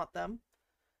unless we want them.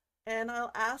 And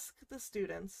I'll ask the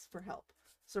students for help.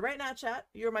 So right now, chat,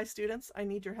 you're my students. I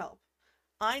need your help.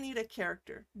 I need a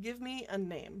character. Give me a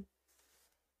name.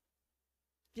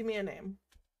 Give me a name.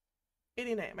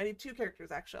 Any name. I need two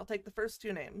characters, actually. I'll take the first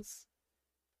two names.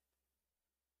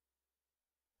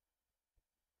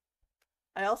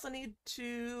 I also need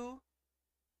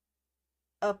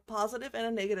a positive and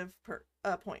a negative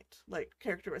point, like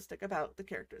characteristic about the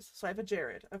characters. So I have a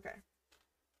Jared. Okay.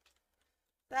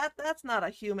 That's not a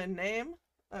human name.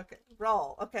 Okay,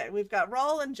 Rawl. Okay, we've got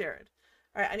Rawl and Jared.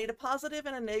 All right, I need a positive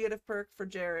and a negative perk for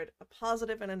Jared, a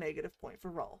positive and a negative point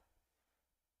for Rawl.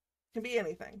 Can be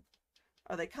anything.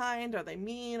 Are they kind? Are they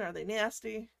mean? Are they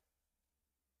nasty?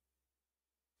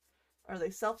 Are they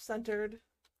self-centered?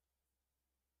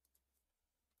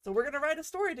 So we're going to write a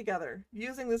story together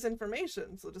using this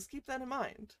information, so just keep that in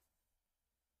mind.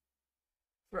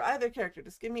 For either character,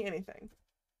 just give me anything.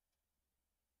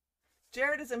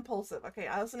 Jared is impulsive. Okay,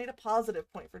 I also need a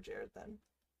positive point for Jared then.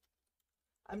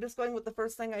 I'm just going with the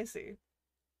first thing I see.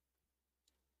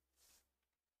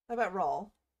 How about Rawl?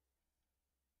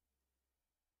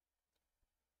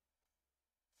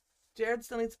 Jared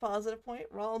still needs a positive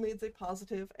point. Raul needs a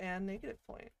positive and negative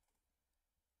point.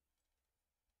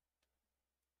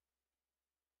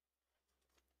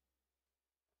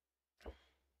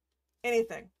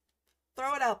 Anything.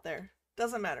 Throw it out there.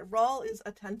 Doesn't matter. Raul is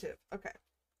attentive. Okay.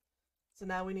 So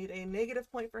now we need a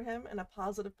negative point for him and a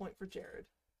positive point for Jared.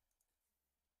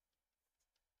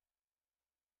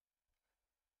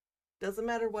 Doesn't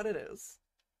matter what it is.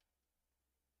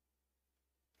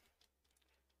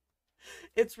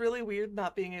 It's really weird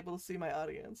not being able to see my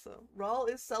audience. So Raul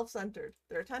is self-centered.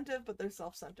 They're attentive, but they're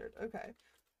self-centered. Okay.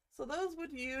 So those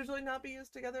would usually not be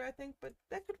used together, I think, but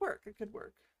that could work. It could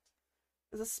work.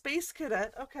 Is a space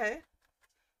cadet. Okay.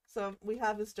 So we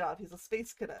have his job. He's a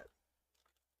space cadet.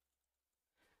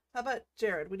 How about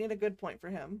Jared? We need a good point for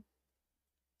him.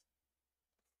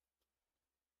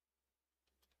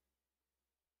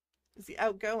 Is he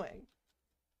outgoing?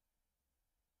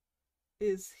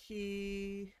 Is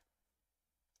he...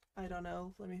 I don't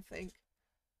know. Let me think.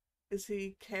 Is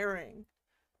he caring?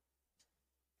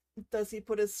 Does he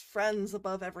put his friends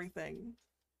above everything?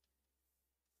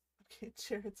 Okay,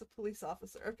 Jared's a police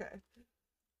officer. Okay.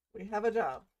 We have a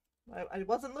job. I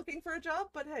wasn't looking for a job,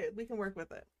 but hey, we can work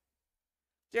with it.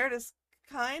 Jared is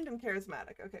kind and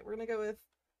charismatic. Okay, we're gonna go with...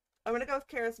 I'm gonna go with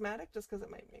charismatic just because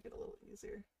it might make it a little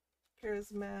easier.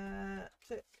 Charismatic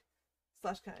 /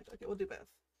 kind. Okay, we'll do both.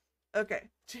 Okay,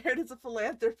 Jared is a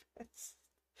philanthropist.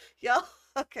 Y'all?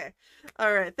 Okay.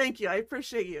 All right, thank you. I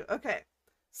appreciate you. Okay,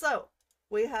 so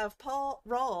we have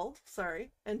Raul,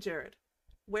 and Jared.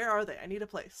 Where are they? I need a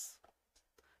place.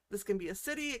 This can be a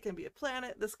city, it can be a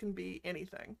planet, this can be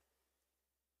anything.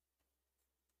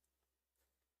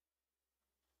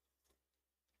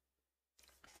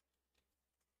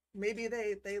 Maybe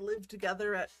they live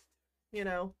together at,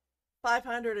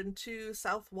 502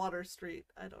 South Water Street.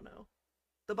 I don't know.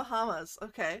 The Bahamas.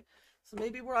 Okay. So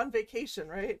maybe we're on vacation,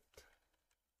 right?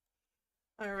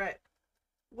 All right.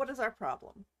 What is our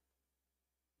problem?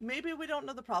 Maybe we don't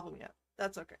know the problem yet.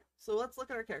 That's okay. So let's look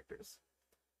at our characters.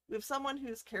 We have someone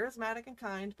who's charismatic and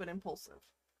kind, but impulsive.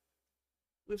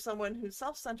 We have someone who's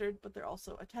self-centered, but they're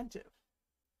also attentive.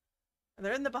 And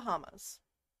they're in the Bahamas.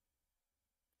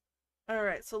 All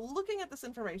right, so looking at this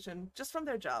information, just from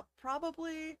their job,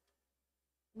 probably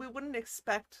we wouldn't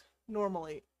expect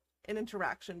normally an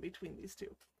interaction between these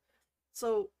two.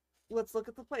 So let's look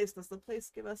at the place. Does the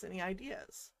place give us any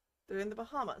ideas? They're in the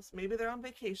Bahamas. Maybe they're on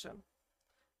vacation.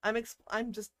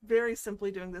 I'm just very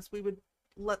simply doing this. We would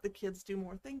let the kids do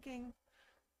more thinking.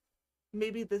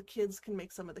 Maybe the kids can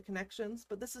make some of the connections,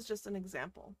 but this is just an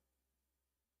example.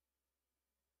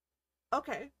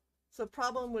 Okay, so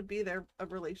problem would be a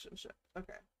relationship.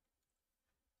 Okay.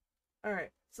 All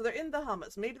right, so they're in the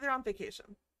Bahamas. Maybe they're on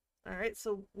vacation. All right,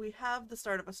 so we have the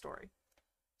start of a story.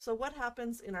 So what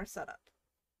happens in our setup?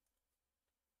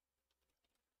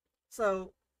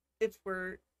 So if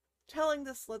we're telling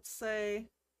this, let's say,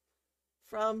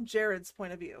 from Jared's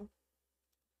point of view.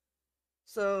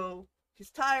 So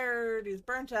he's tired, he's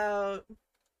burnt out,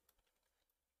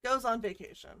 goes on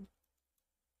vacation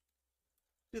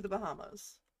to the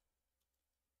Bahamas.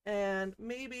 And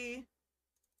maybe,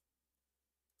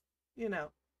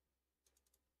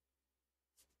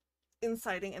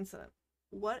 inciting incident.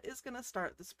 What is going to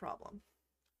start this problem?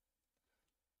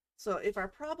 So if our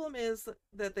problem is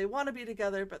that they want to be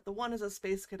together, but the one is a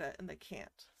space cadet and they can't,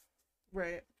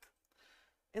 right?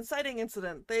 Inciting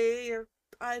incident.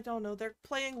 I don't know, they're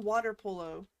playing water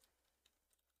polo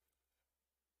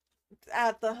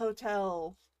at the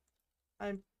hotel.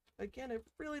 Again, it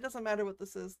really doesn't matter what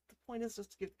this is. The point is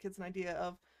just to give the kids an idea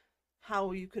of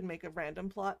how you could make a random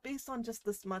plot based on just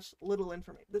this little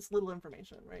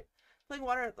information, right? Playing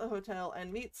water at the hotel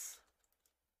and meets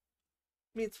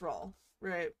Raul,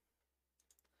 right?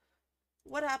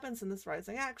 What happens in this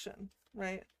rising action,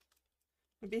 right?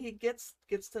 Maybe he gets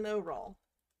to know Raul.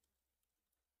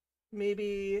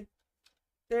 Maybe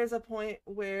there's a point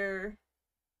where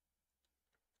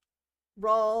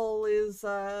Raul is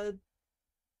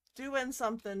doing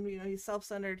something, he's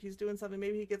self-centered, he's doing something,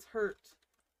 maybe he gets hurt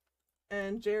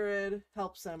and Jared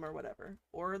helps him or whatever.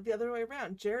 Or the other way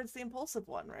around, Jared's the impulsive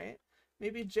one, right?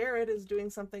 Maybe Jared is doing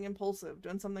something impulsive,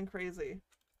 doing something crazy,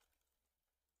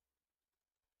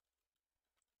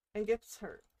 and gets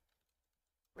hurt,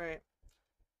 right?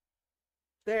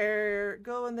 They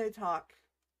go and they talk.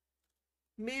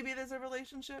 Maybe there's a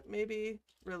relationship, maybe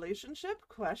relationship,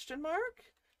 question mark?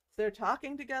 They're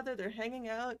talking together, they're hanging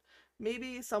out.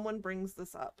 Maybe someone brings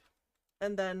this up,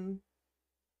 and then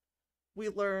we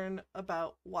learn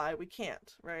about why we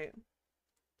can't, right?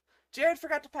 Jared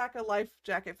forgot to pack a life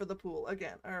jacket for the pool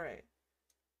again. All right.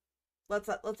 Let's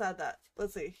add that.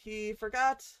 Let's see. He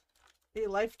forgot a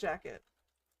life jacket.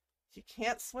 He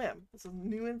can't swim. This is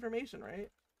new information, right?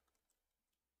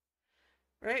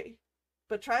 Right?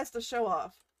 But tries to show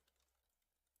off.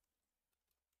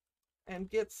 And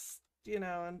gets,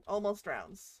 and almost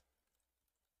drowns.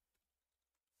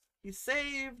 He's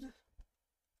saved.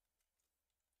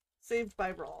 Saved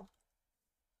by Rawl.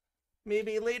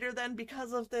 Maybe later then,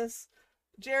 because of this,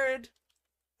 Jared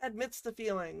admits to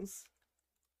feelings.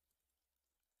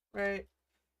 Right?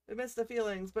 Admits to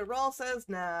feelings, but Rawl says,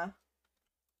 nah.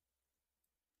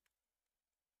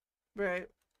 Right.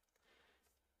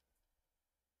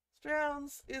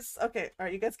 Drowns is okay. All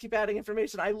right, you guys keep adding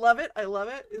information. I love it. I love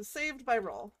it. Is saved by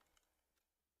Rawl.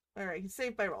 All right, he's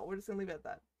saved by Rawl. We're just gonna leave it at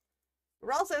that.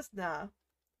 Rawl says, nah.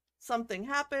 Something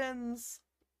happens.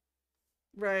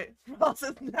 Right. Rawl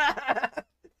says, nah.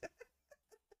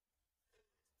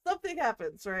 Something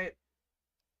happens, right?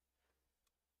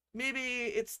 Maybe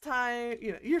it's time.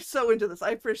 You're so into this.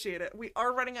 I appreciate it. We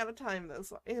are running out of time, though,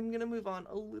 so I am gonna move on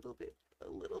a little bit.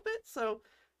 So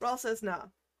Rawl says, nah.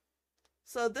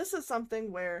 So this is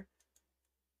something where,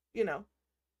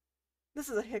 this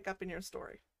is a hiccup in your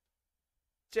story.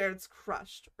 Jared's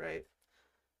crushed, right?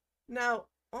 Now,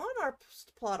 on our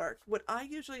plot arc, what I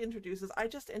usually introduce is I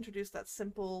just introduce that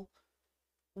simple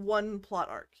one plot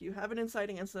arc. You have an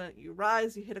inciting incident, you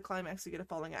rise, you hit a climax, you get a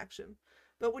falling action.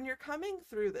 But when you're coming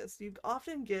through this, you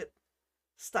often get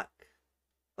stuck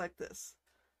like this,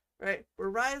 right? We're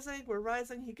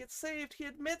rising, he gets saved, he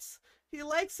admits he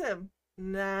likes him.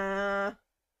 Nah,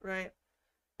 right?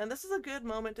 And this is a good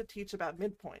moment to teach about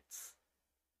midpoints.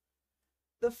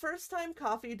 The first time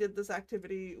Coffee did this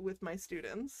activity with my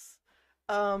students,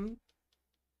 the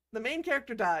main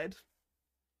character died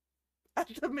at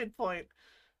the midpoint.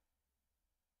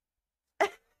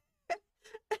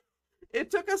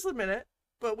 It took us a minute,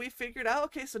 but we figured out,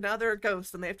 okay, so now they're a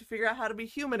ghost and they have to figure out how to be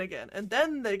human again, and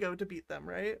then they go to beat them,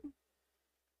 right?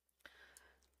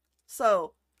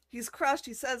 So he's crushed,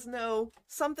 he says no,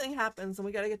 something happens, and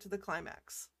we gotta get to the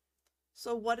climax.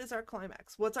 So what is our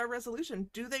climax? What's our resolution?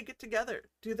 Do they get together?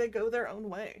 Do they go their own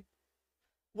way?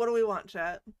 What do we want,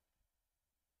 chat?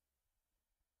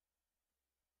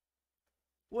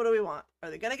 What do we want? Are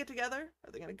they gonna get together?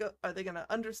 Are they gonna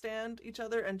understand each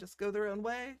other and just go their own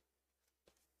way?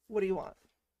 What do you want?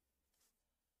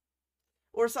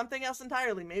 Or something else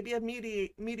entirely. Maybe a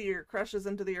meteor crushes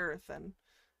into the earth and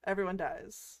everyone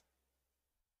dies.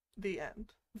 The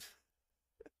end.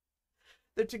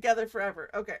 They're together forever.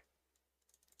 Okay.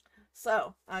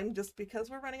 So, because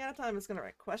we're running out of time, I'm just going to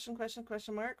write question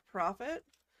mark, profit,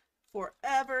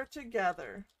 forever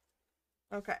together.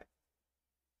 Okay.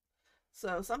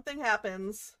 So, something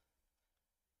happens.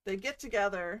 They get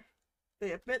together.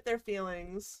 They admit their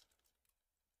feelings.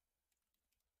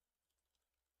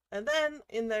 And then,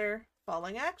 in their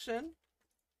falling action,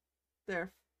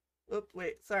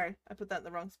 sorry, I put that in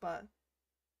the wrong spot.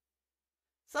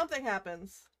 Something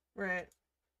happens, right,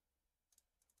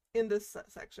 in this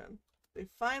section. They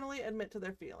finally admit to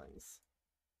their feelings.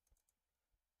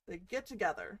 They get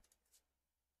together.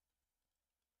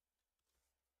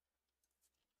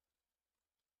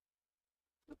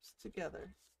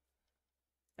 Together.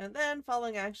 And then,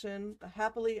 falling action, the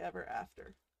happily ever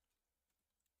after.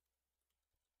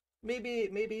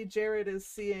 Maybe Jared is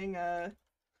seeing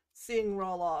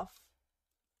Rawl off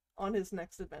on his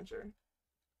next adventure.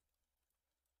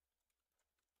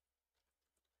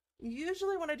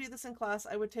 Usually when I do this in class,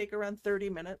 I would take around 30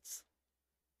 minutes,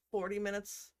 40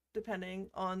 minutes,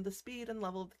 depending on the speed and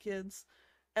level of the kids.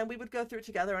 And we would go through it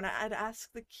together, and I'd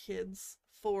ask the kids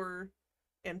for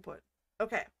input.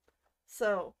 Okay,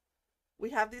 so we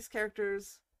have these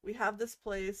characters, we have this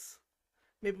place,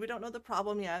 maybe we don't know the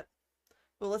problem yet,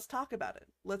 but let's talk about it.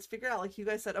 Let's figure out, like you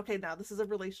guys said, okay, now this is a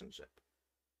relationship,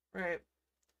 right?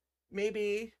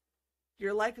 Maybe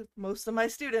you're like most of my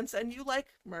students and you like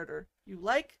murder. You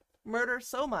like murder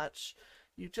so much,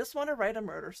 you just want to write a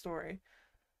murder story.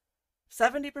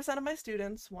 70% of my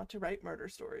students want to write murder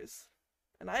stories.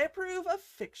 And I approve of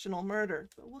fictional murder,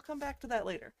 but we'll come back to that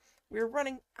later. We're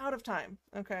running out of time,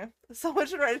 okay? Someone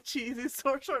should write a cheesy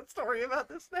short story about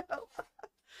this now.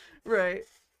 Right.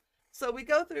 So we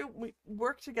go through, we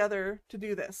work together to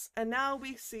do this. And now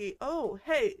we see, oh,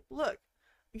 hey, look.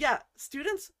 Yeah,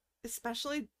 students,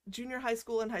 especially junior high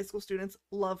school and high school students,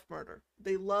 love murder.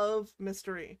 They love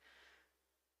mystery.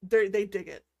 They dig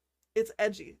it. It's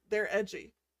edgy. They're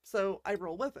edgy. So I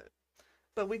roll with it.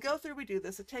 But we go through, we do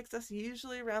this. It takes us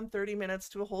usually around 30 minutes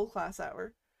to a whole class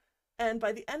hour. And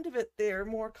by the end of it, they're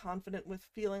more confident with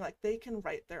feeling like they can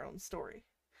write their own story.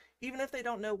 Even if they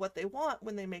don't know what they want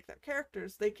when they make their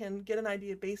characters, they can get an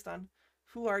idea based on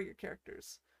who are your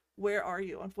characters, where are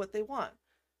you, on what they want.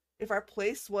 If our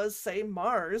place was, say,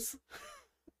 Mars,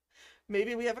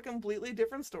 maybe we have a completely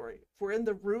different story. If we're in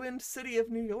the ruined city of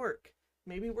New York,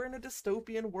 maybe we're in a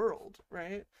dystopian world,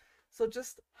 right? So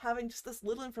just having just this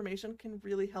little information can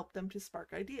really help them to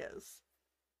spark ideas.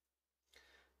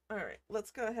 All right,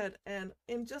 let's go ahead, and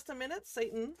in just a minute,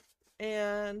 Satan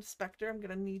and Spectre, I'm going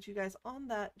to need you guys on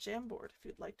that Jamboard if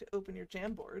you'd like to open your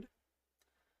Jamboard.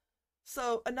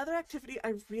 So another activity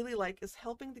I really like is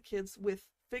helping the kids with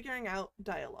figuring out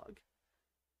dialogue.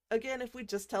 Again, if we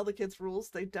just tell the kids rules,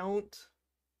 they don't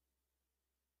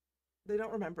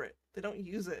remember it. They don't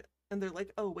use it. And they're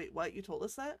like, oh, wait, what? You told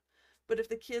us that? But if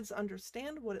the kids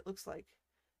understand what it looks like,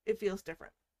 it feels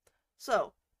different.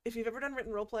 So if you've ever done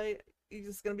written roleplay,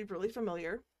 it's going to be really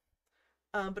familiar.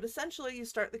 But essentially, you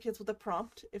start the kids with a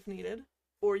prompt if needed,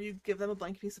 or you give them a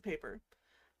blank piece of paper.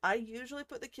 I usually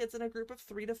put the kids in a group of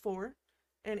 3 to 4,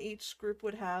 and each group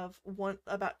would have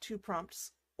about 2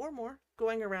 prompts or more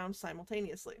going around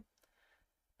simultaneously.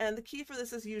 And the key for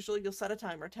this is usually you'll set a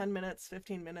timer, 10 minutes,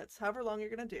 15 minutes, however long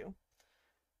you're going to do.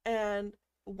 And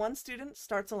one student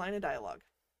starts a line of dialogue.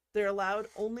 They're allowed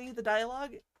only the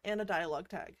dialogue and a dialogue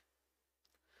tag.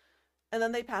 And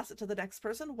then they pass it to the next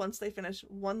person once they finish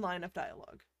one line of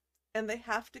dialogue. And they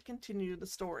have to continue the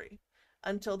story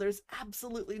until there's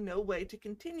absolutely no way to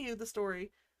continue the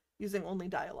story using only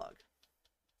dialogue.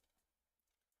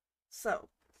 So,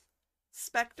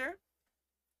 Spectre,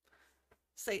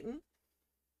 Satan,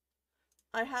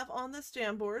 I have on this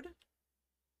Jamboard,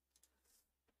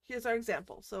 here's our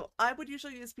example. So I would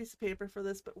usually use a piece of paper for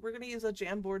this, but we're going to use a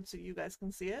Jamboard so you guys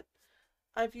can see it.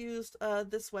 I've used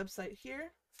this website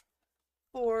here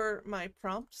for my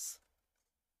prompts.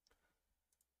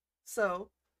 So,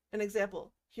 an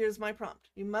example, here's my prompt.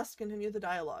 You must continue the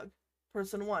dialogue.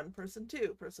 Person 1, person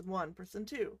 2, person 1, person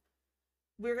 2.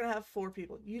 We're going to have 4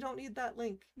 people. You don't need that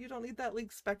link. You don't need that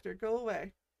link, Spectre. Go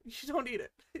away. You don't need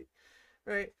it.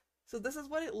 Right? So this is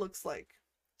what it looks like.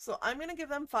 So I'm going to give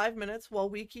them 5 minutes while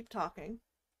we keep talking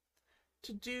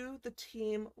to do the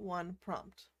team 1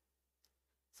 prompt.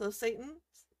 So Satan,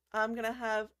 I'm going to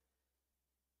have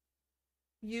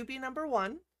you be number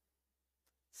 1.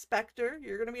 Spectre,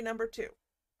 you're going to be number 2.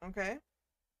 Okay?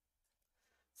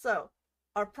 So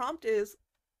our prompt is,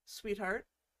 sweetheart,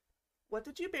 what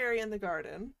did you bury in the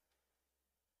garden?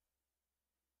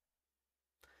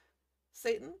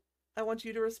 Satan, I want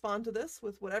you to respond to this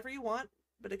with whatever you want,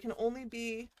 but it can only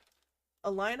be a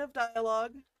line of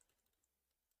dialogue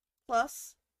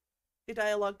plus a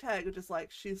dialogue tag, which is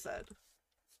like she said.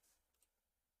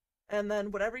 And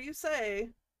then whatever you say,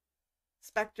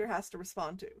 Spectre has to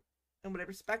respond to. And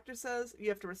whatever Spectre says, you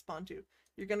have to respond to.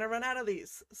 You're going to run out of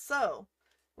these. So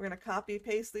we're going to copy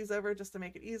paste these over just to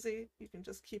make it easy. You can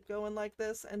just keep going like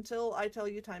this until I tell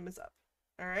you time is up.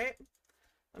 All right?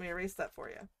 Let me erase that for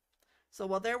you. So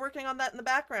while they're working on that in the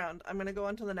background, I'm going to go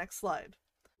on to the next slide.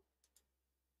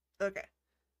 Okay.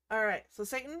 All right. So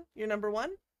Satan, you're number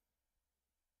 1.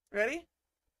 Ready?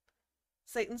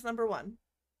 Satan's number 1.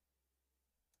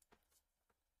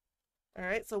 All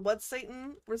right. So once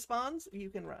Satan responds, you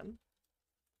can run.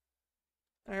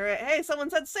 All right. Hey, someone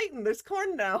said Satan. There's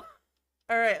corn now.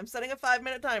 All right. I'm setting a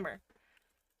 5-minute timer.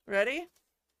 Ready?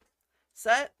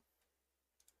 Set.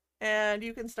 And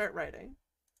you can start writing.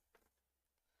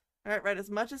 All right, write as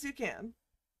much as you can.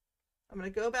 I'm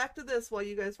going to go back to this while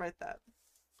you guys write that.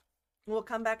 We'll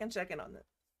come back and check in on it.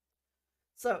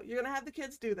 So you're going to have the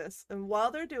kids do this. And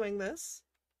while they're doing this,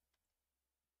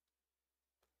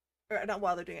 or not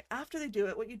while they're doing it, after they do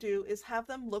it, what you do is have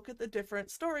them look at the different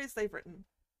stories they've written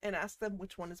and ask them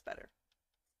which one is better.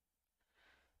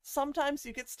 Sometimes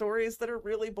you get stories that are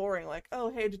really boring, like,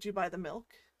 oh, hey, did you buy the milk?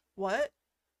 What?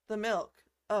 The milk.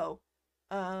 Oh,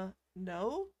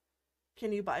 no?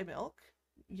 Can you buy milk?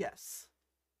 Yes.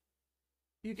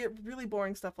 You get really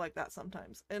boring stuff like that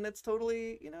sometimes, and it's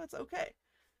totally, it's okay.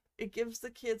 It gives the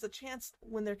kids a chance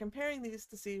when they're comparing these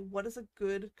to see what is a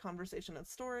good conversation and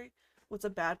story, what's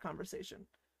a bad conversation.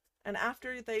 And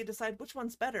after they decide which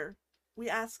one's better, we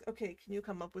ask, okay, can you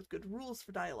come up with good rules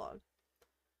for dialogue?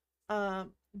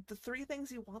 The 3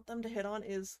 things you want them to hit on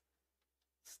is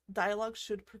dialogue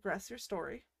should progress your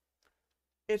story.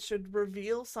 It should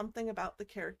reveal something about the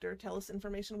character, tell us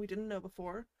information we didn't know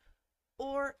before,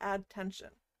 or add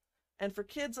tension. And for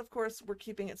kids, of course, we're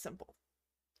keeping it simple.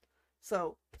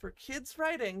 So for kids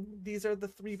writing, these are the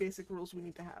 3 basic rules we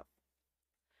need to have.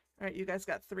 All right, you guys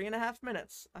got 3.5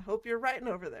 minutes. I hope you're writing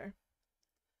over there.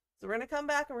 So we're going to come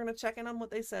back and we're going to check in on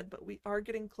what they said, but we are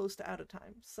getting close to out of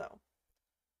time. So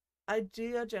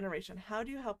idea generation. How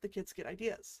do you help the kids get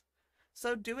ideas?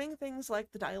 So doing things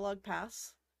like the dialogue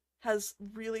pass has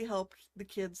really helped the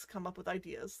kids come up with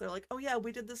ideas. They're like, oh yeah,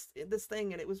 we did this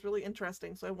thing and it was really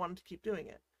interesting, so I wanted to keep doing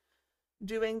it.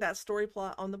 Doing that story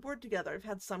plot on the board together, I've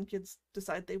had some kids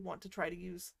decide they want to try to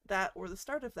use that or the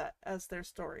start of that as their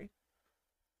story.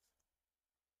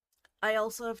 I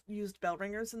also have used bell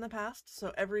ringers in the past,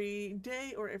 so every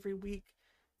day or every week,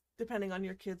 depending on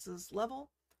your kids'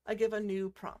 level, I give a new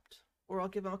prompt, or I'll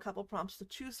give them a couple prompts to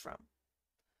choose from.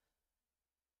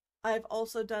 I've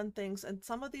also done things, and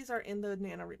some of these are in the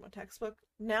NaNoWriMo textbook,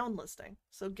 noun listing.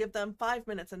 So give them 5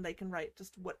 minutes and they can write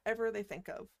just whatever they think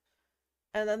of.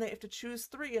 And then they have to choose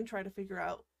 3 and try to figure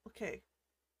out, okay,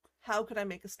 how could I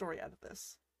make a story out of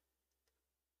this?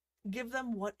 Give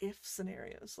them what if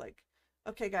scenarios. Like,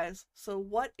 okay guys, so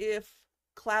what if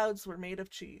clouds were made of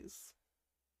cheese?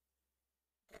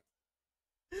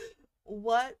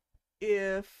 What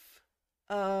if,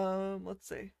 let's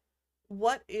see,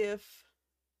 what if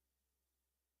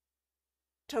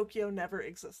Tokyo never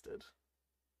existed?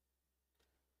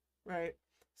 Right?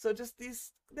 So just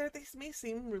these may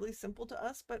seem really simple to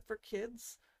us, but for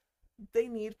kids, they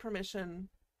need permission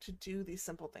to do these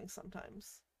simple things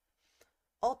sometimes.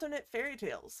 Alternate fairy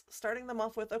tales, starting them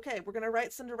off with, okay, we're going to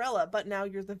write Cinderella, but now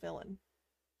you're the villain.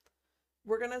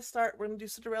 We're going to do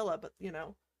Cinderella, but, you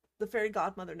know, the fairy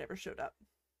godmother never showed up.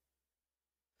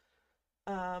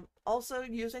 Also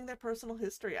using their personal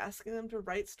history, asking them to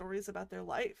write stories about their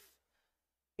life.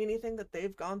 Anything that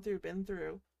they've gone through, been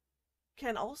through,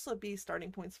 can also be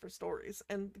starting points for stories,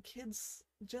 and the kids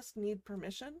just need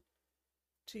permission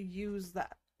to use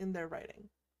that in their writing,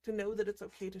 to know that it's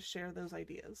okay to share those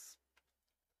ideas.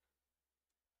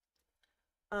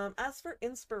 As for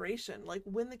inspiration, like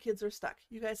when the kids are stuck,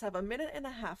 you guys have 1.5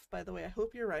 minutes, by the way, I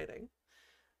hope you're writing.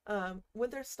 When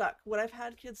they're stuck, what I've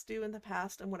had kids do in the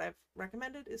past and what I've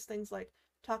recommended is things like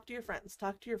talk to your friends,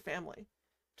 talk to your family,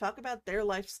 talk about their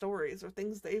life stories or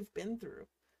things they've been through,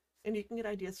 and you can get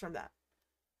ideas from that.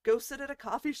 Go sit at a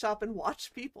coffee shop and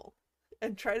watch people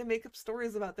and try to make up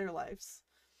stories about their lives.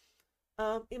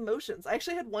 Emotions. I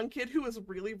actually had one kid who was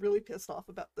really, really pissed off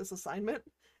about this assignment,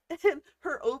 and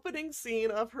her opening scene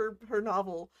of her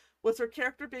novel was her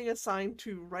character being assigned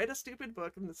to write a stupid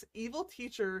book, and this evil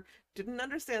teacher didn't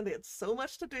understand they had so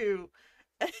much to do,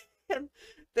 and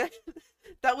that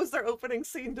was their opening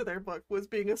scene to their book, was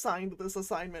being assigned this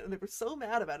assignment, and they were so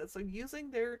mad about it. So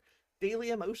using their daily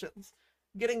emotions,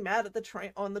 getting mad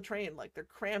at on the train, like they're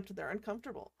cramped, they're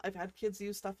uncomfortable. I've had kids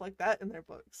use stuff like that in their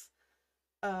books.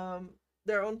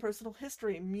 Their own personal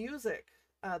history, music,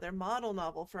 their model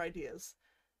novel for ideas,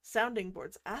 sounding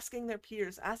boards, asking their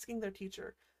peers, asking their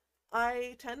teacher.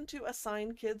 I tend to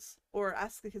assign kids, or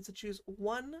ask the kids to choose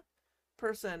one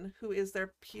person who is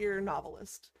their peer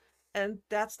novelist. And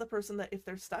that's the person that if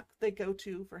they're stuck, they go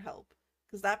to for help.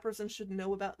 Because that person should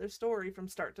know about their story from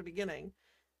start to beginning.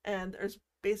 And there's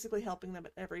basically helping them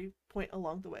at every point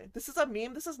along the way. This is a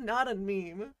meme. This is not a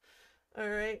meme. All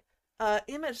right.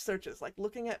 Image searches, like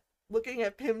looking at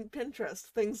Pinterest,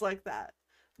 things like that.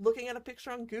 Looking at a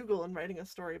picture on Google and writing a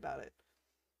story about it.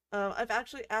 I've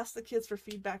actually asked the kids for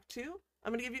feedback too.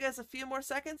 I'm going to give you guys a few more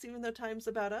seconds, even though time's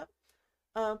about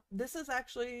up. This is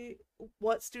actually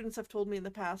what students have told me in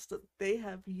the past that they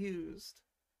have used.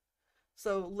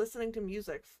 So listening to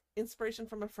music, inspiration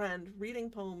from a friend,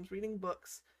 reading poems, reading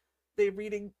books,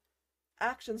 reading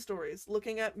action stories,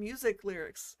 looking at music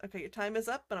lyrics. Okay, your time is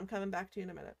up, but I'm coming back to you in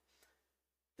a minute.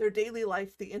 Their daily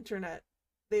life, the internet,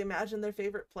 they imagine their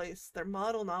favorite place, their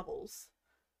model novels,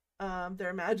 their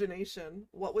imagination.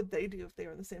 What would they do if they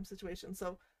were in the same situation?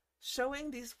 So showing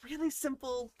these really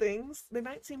simple things, they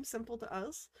might seem simple to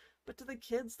us, but to the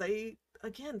kids, they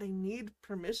need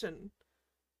permission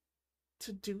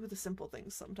to do the simple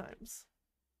things sometimes.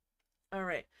 All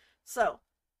right, so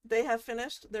they have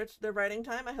finished their writing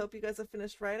time. I hope you guys have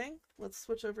finished writing. Let's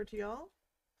switch over to y'all.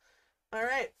 All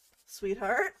right,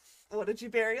 sweetheart, what did you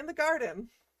bury in the garden?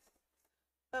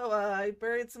 Oh, I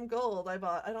buried some gold I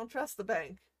bought. I don't trust the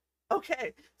bank.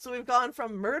 Okay, so we've gone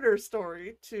from murder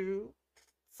story to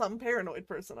some paranoid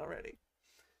person already.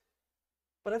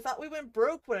 But I thought we went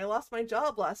broke when I lost my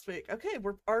job last week. Okay,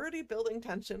 we're already building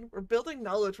tension. We're building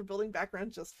knowledge. We're building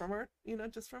background just from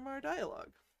our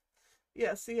dialogue.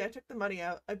 Yeah, see, I took the money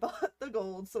out. I bought the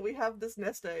gold, so we have this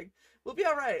nest egg. We'll be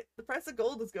all right. The price of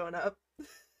gold is going up.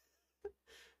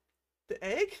 The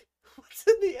egg? What's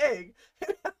in the egg?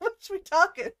 How much are we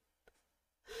talking?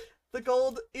 The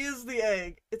gold is the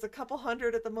egg. It's a couple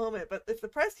hundred at the moment, but if the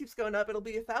price keeps going up, it'll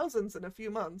be thousands in a few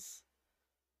months.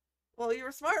 Well, you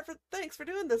were smart. Thanks for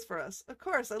doing this for us. Of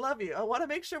course, I love you. I want to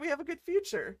make sure we have a good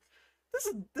future.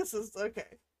 This is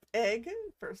okay. Egg,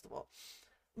 first of all.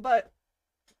 But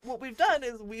what we've done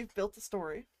is we've built a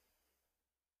story.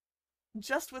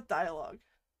 just with dialogue,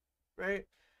 right?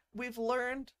 We've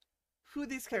learned who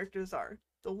these characters are.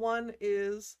 The one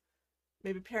is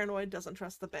maybe paranoid, doesn't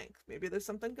trust the bank. Maybe there's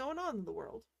something going on in the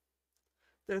world.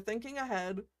 They're thinking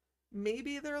ahead.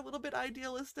 Maybe they're a little bit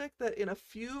idealistic that in a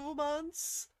few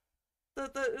months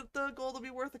the gold will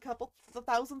be worth a couple of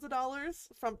thousands of dollars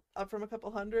from a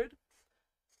couple hundred.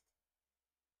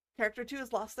 Character 2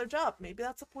 has lost their job. Maybe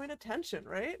that's a point of tension,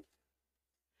 right?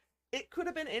 It could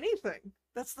have been anything.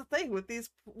 That's the thing with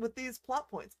these plot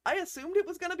points. I assumed it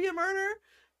was going to be a murder,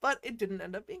 but it didn't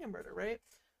end up being a murder, right?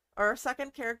 Our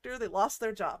second character, they lost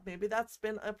their job. Maybe that's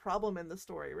been a problem in the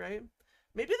story, right?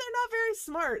 Maybe they're not very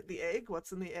smart. The egg,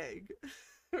 what's in the egg?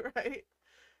 Right?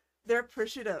 They're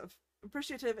appreciative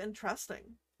and trusting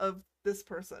of this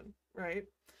person, right?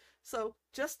 So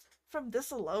just from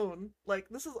this alone, like,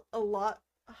 this is a lot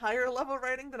higher level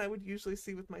writing than I would usually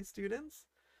see with my students.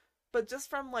 But just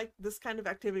from like this kind of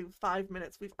activity with 5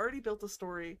 minutes, we've already built a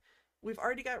story. We've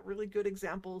already got really good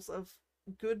examples of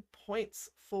good points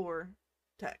for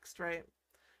text, right?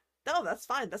 No, that's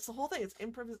fine. That's the whole thing. It's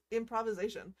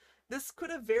improvisation. This could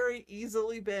have very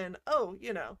easily been, oh,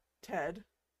 you know, Ted.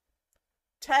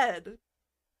 Ted.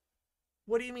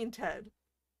 What do you mean, Ted?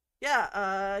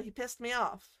 Yeah, he pissed me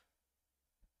off.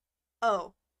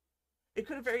 Oh. It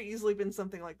could have very easily been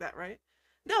something like that, right?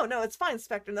 No, it's fine,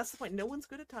 Spectre, and that's the point. No one's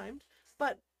good at timed,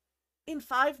 but in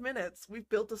 5 minutes, we've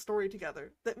built a story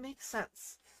together that makes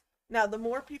sense. Now, the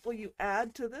more people you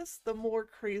add to this, the more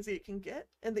crazy it can get,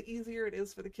 and the easier it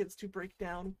is for the kids to break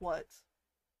down what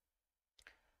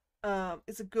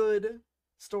is a good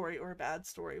story or a bad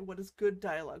story. What is good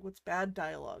dialogue? What's bad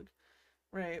dialogue,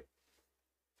 right?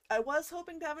 I was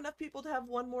hoping to have enough people to have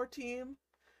one more team,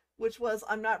 which was,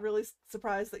 I'm not really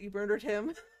surprised that you murdered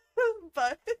him,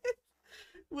 but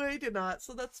we did not,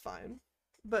 so that's fine.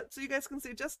 But so you guys can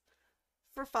see, just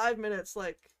for 5 minutes,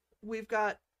 like, we've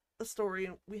got a story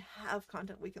and we have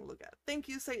content we can look at. Thank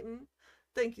you, Satan.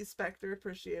 Thank you, Spectre.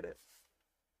 Appreciate it.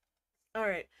 All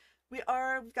right. We've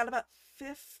got about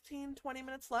 15, 20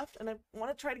 minutes left, and I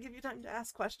want to try to give you time to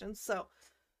ask questions. So,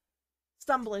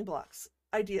 stumbling blocks,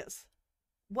 ideas.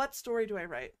 What story do I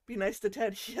write? Be nice to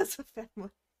Ted. He has a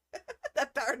family.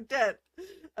 That darn Ted.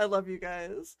 I love you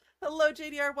guys. Hello,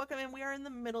 JDR. Welcome in. We are in the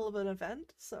middle of an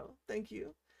event, so thank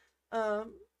you.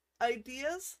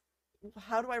 Ideas.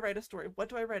 How do I write a story? What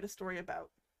do I write a story about?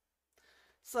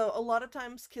 So a lot of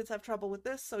times kids have trouble with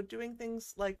this, so doing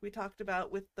things like we talked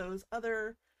about with those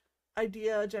other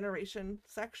idea generation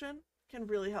section can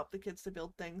really help the kids to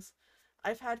build things.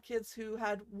 I've had kids who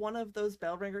had one of those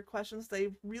bell ringer questions. They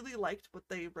really liked what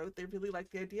they wrote. They really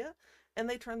liked the idea, and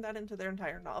they turned that into their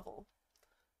entire novel.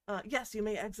 Yes, you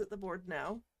may exit the board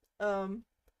now. A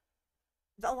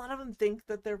lot of them think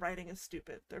that their writing is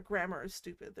stupid, their grammar is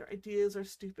stupid, their ideas are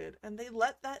stupid, and they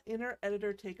let that inner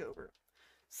editor take over.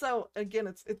 So again,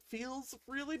 it feels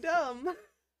really dumb.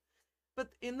 But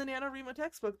in the NaNoWriMo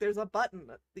textbook, there's a button,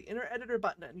 the inner editor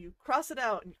button, and you cross it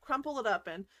out and you crumple it up.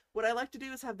 And what I like to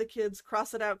do is have the kids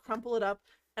cross it out, crumple it up,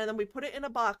 and then we put it in a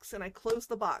box and I close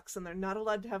the box, and they're not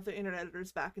allowed to have the inner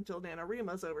editors back until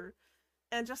NaNoWriMo's over.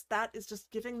 And just that is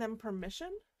just giving them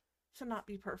permission to not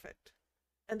be perfect.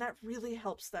 And that really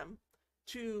helps them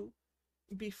to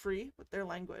be free with their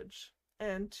language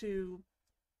and to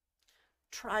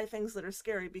try things that are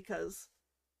scary because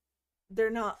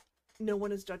no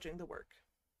one is judging the work.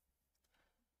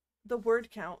 The word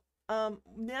count.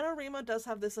 NaNoWriMo does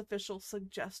have this official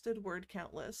suggested word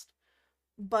count list,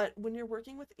 but when you're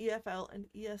working with EFL and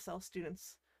ESL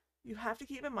students, you have to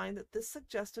keep in mind that this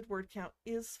suggested word count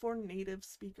is for native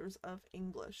speakers of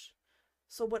English.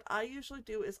 So what I usually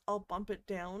do is I'll bump it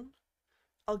down.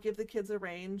 I'll give the kids a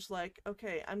range like,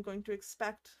 okay, I'm going to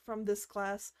expect from this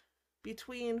class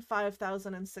between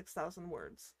 5,000 and 6,000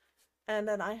 words. And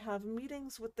then I have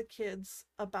meetings with the kids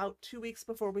about 2 weeks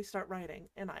before we start writing,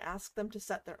 and I ask them to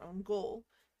set their own goal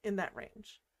in that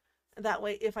range. And that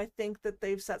way, if I think that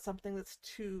they've set something that's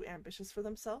too ambitious for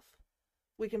themselves,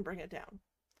 we can bring it down.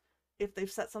 If they've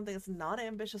set something that's not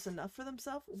ambitious enough for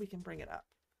themselves, we can bring it up.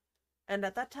 And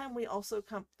at that time, we also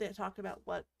talk about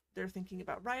what they're thinking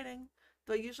about writing.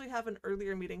 Though I usually have an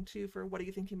earlier meeting too for what are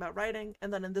you thinking about writing,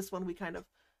 and then in this one we kind of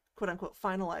quote-unquote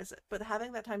finalize it. But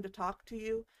having that time to talk to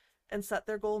you and set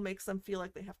their goal makes them feel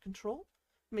like they have control,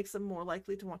 makes them more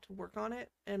likely to want to work on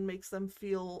it, and makes them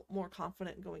feel more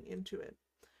confident going into it.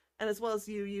 And as well as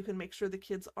you can make sure the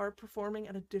kids are performing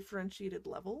at a differentiated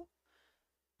level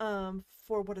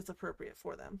for what is appropriate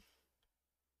for them.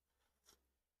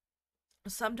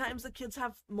 Sometimes the kids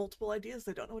have multiple ideas.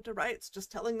 They don't know what to write. It's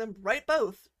just telling them, write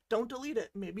both. Don't delete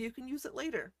it. Maybe you can use it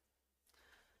later.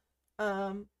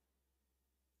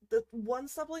 The one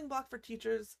stumbling block for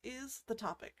teachers is the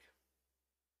topic.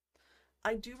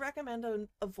 I do recommend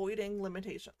avoiding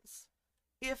limitations.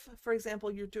 If, for example,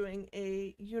 you're doing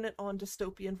a unit on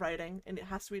dystopian writing and it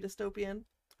has to be dystopian,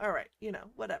 all right,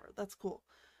 whatever, that's cool.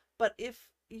 But if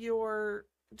you're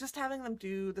just having them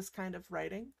do this kind of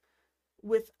writing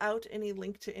without any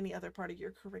link to any other part of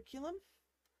your curriculum,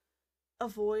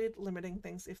 avoid limiting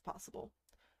things if possible.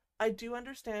 I do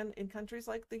understand in countries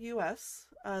like the US,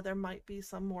 there might be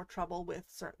some more trouble with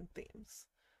certain themes,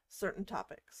 certain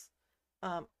topics.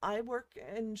 I work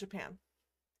in Japan,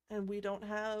 and we don't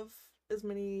have as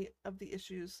many of the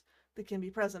issues that can be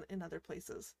present in other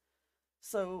places.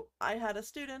 So I had a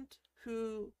student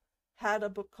who had a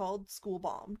book called School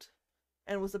Bombed,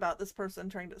 and was about this person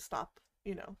trying to stop,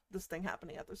 this thing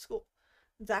happening at their school.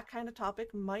 That kind of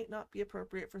topic might not be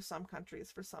appropriate for some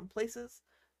countries, for some places,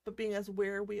 but being as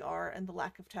where we are and the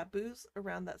lack of taboos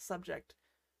around that subject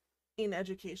in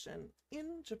education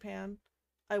in Japan,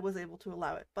 I was able to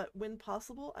allow it. But when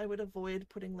possible, I would avoid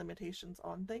putting limitations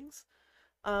on things.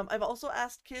 I've also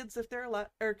asked kids if they're allowed,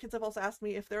 or kids have also asked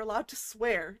me if they're allowed to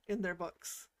swear in their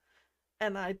books.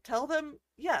 And I tell them,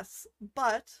 yes,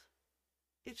 but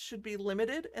it should be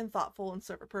limited and thoughtful and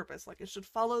serve a purpose. Like, it should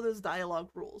follow those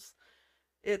dialogue rules.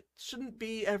 It shouldn't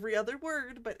be every other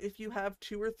word, but if you have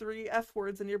 2 or 3 F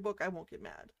words in your book, I won't get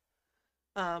mad.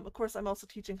 Of course, I'm also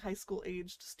teaching high school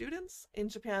aged students. In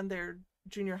Japan, they're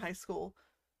junior high school,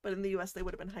 but in the US, they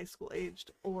would have been high school aged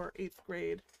or 8th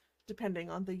grade, depending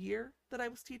on the year that I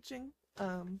was teaching.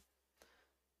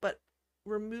 But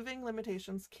removing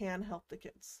limitations can help the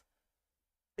kids.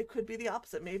 It could be the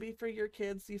opposite. Maybe for your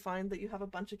kids, you find that you have a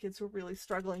bunch of kids who are really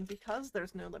struggling because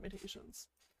there's no limitations.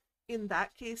 In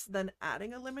that case, then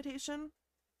adding a limitation,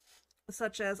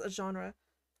 such as a genre,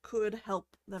 could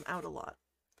help them out a lot.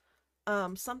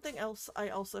 Something else I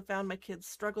also found my kids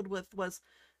struggled with was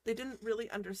they didn't really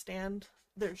understand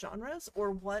their genres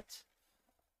or what,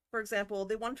 for example,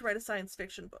 they wanted to write a science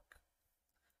fiction book,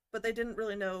 but they didn't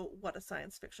really know what a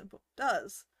science fiction book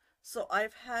does. So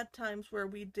I've had times where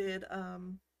we did, it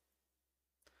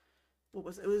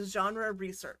was genre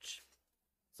research.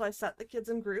 So I set the kids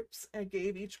in groups and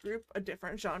gave each group a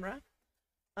different genre.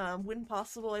 When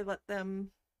possible, I let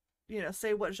them,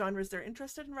 say what genres they're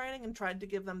interested in writing and tried to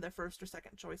give them their first or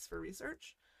second choice for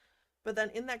research. But then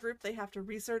in that group, they have to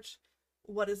research,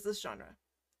 what is this genre?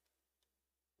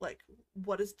 Like,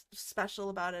 what is special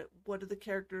about it? What do the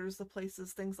characters, the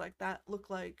places, things like that look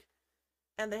like?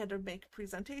 And they had to make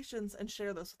presentations and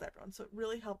share those with everyone. So it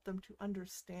really helped them to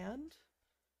understand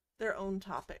their own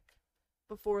topic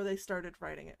before they started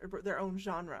writing it, or their own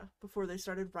genre before they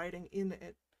started writing in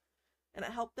it. And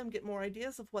it helped them get more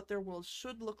ideas of what their world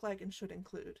should look like and should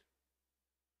include.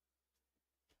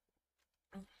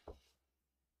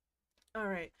 All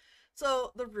right,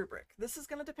 so the rubric. This is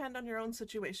going to depend on your own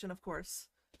situation, of course.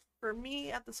 For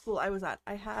me, at the school I was at,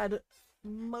 I had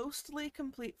mostly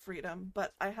complete freedom,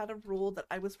 but I had a rule that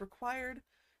I was required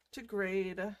to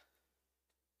grade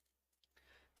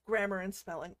grammar and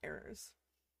spelling errors.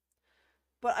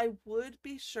 But I would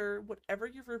be sure, whatever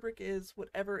your rubric is,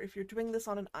 if you're doing this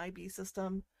on an IB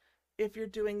system, if you're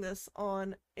doing this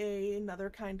on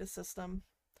another kind of system,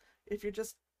 if you're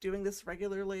just doing this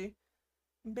regularly,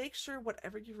 make sure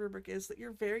whatever your rubric is, that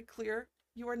you're very clear.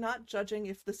 You are not judging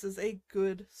if this is a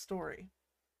good story.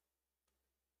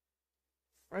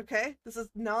 Okay? This is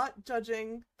not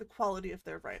judging the quality of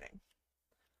their writing.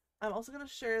 I'm also going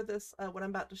to share this, what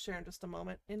I'm about to share in just a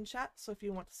moment, in chat, so if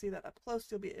you want to see that up close,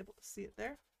 you'll be able to see it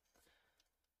there.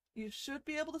 You should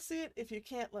be able to see it. If you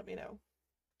can't, let me know.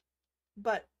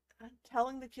 But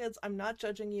telling the kids, I'm not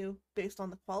judging you based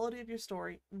on the quality of your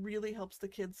story, really helps the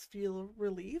kids feel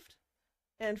relieved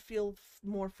and feel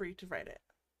more free to write it.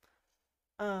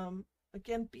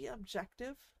 Again, be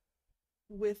objective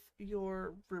with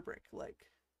your rubric. Like,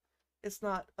 it's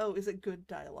not, oh, is it good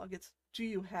dialogue? It's, do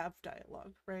you have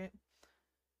dialogue, right?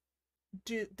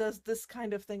 Does this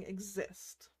kind of thing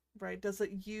exist, right? Does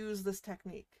it use this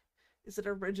technique? Is it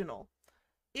original?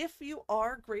 If you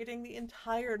are grading the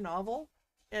entire novel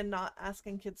and not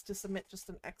asking kids to submit just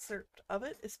an excerpt of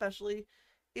it, especially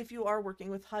if you are working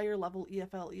with higher level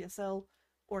EFL, ESL,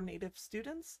 or native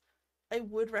students, I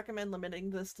would recommend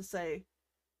limiting this to say,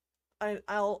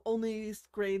 I'll only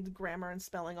grade grammar and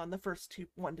spelling on the first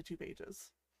 1 to 2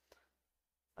 pages.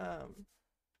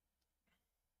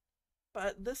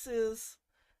 But this is,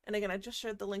 and again, I just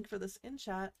shared the link for this in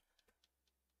chat.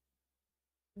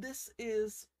 This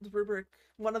is the rubric,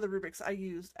 one of the rubrics I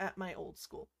used at my old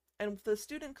school. And with the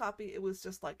student copy, it was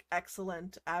just like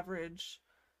excellent, average,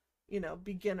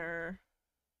 beginner,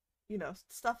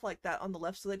 stuff like that on the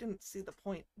left, so they didn't see the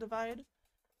point divide.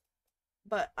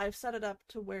 But I've set it up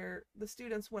to where the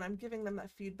students, when I'm giving them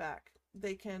that feedback,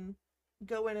 they can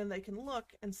go in and they can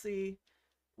look and see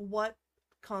what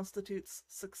constitutes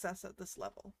success at this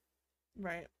level,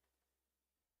 right?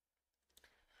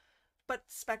 But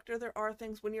Spectre, there are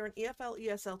things when you're an EFL,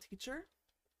 ESL teacher,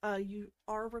 you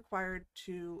are required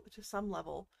to some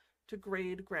level, to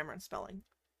grade grammar and spelling.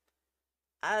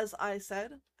 As I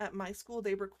said, at my school,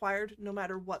 they required, no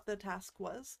matter what the task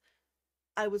was,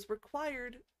 I was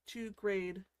required to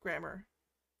grade grammar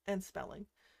and spelling,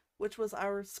 which was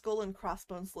our skull and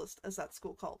crossbones list, as that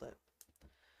school called it.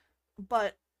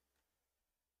 But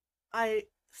I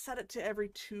set it to every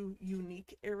 2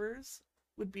 unique errors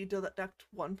would be deduct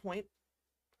 1 point.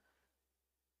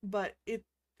 But it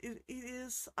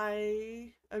is,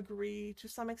 I agree to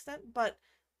some extent, but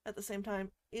at the same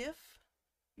time, if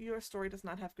your story does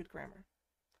not have good grammar,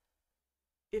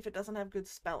 if it doesn't have good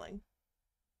spelling,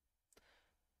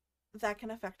 that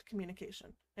can affect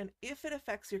communication. And if it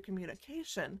affects your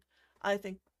communication, I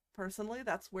think personally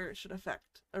that's where it should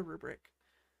affect a rubric.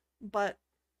 But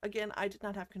again, I did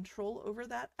not have control over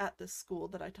that at this school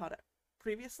that I taught at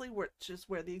previously, which is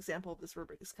where the example of this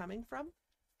rubric is coming from.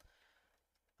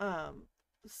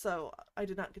 So I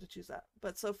did not get to choose that.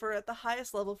 But so for at the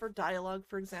highest level, for dialogue,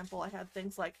 for example, I had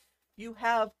things like, you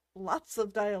have lots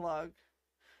of dialogue,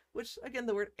 which again,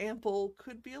 the word ample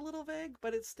could be a little vague,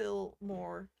 but it's still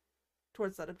more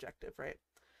towards that objective, right?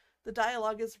 The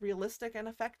dialogue is realistic and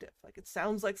effective. Like, it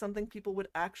sounds like something people would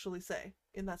actually say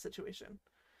in that situation.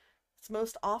 It's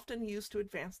most often used to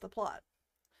advance the plot.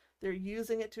 They're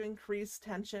using it to increase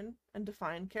tension and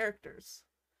define characters.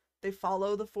 They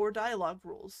follow the 4 dialogue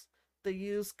rules. They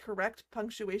use correct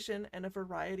punctuation and a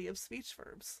variety of speech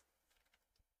verbs.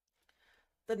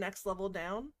 The next level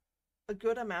down, a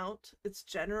good amount. It's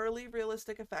generally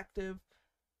realistic, effective.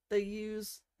 They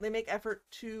make effort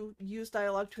to use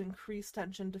dialogue to increase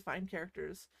tension, define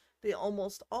characters. They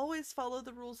almost always follow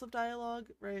the rules of dialogue,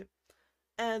 right?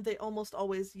 And they almost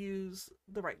always use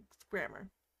the right grammar.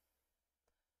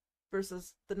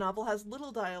 Versus the novel has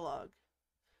little dialogue.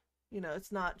 You know,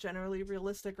 it's not generally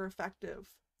realistic or effective.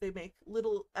 They make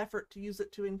little effort to use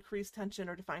it to increase tension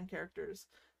or define characters.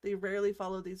 They rarely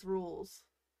follow these rules.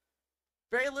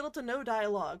 Very little to no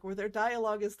dialogue, where their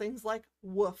dialogue is things like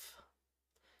woof.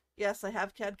 Yes, I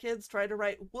have had kids try to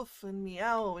write woof and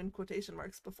meow in quotation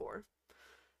marks before.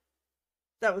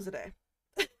 That was a day.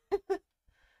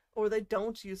 Or they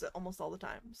don't use it almost all the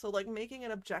time. So like making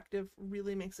it objective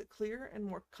really makes it clear and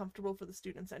more comfortable for the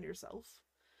students and yourself.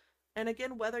 And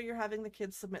again, whether you're having the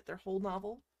kids submit their whole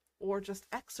novel or just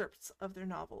excerpts of their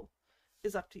novel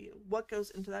is up to you. What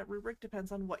goes into that rubric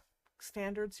depends on what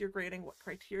standards you're grading, what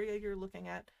criteria you're looking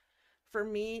at. For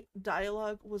me,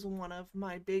 dialogue was one of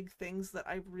my big things that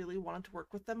I really wanted to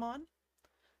work with them on,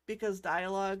 because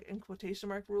dialogue and quotation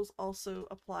mark rules also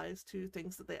applies to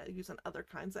things that they use in other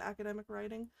kinds of academic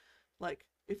writing. Like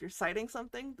if you're citing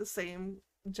something, the same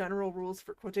general rules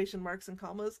for quotation marks and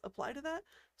commas apply to that.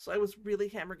 So I was really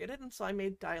hammering it, and so I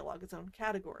made dialogue its own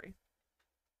category.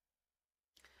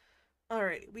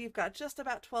 Alright, we've got just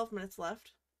about 12 minutes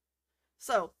left.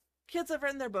 So, kids have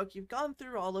written their book, you've gone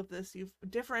through all of this, you've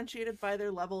differentiated by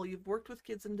their level, you've worked with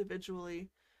kids individually.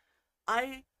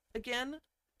 I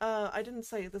didn't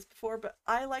say this before, but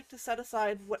I like to set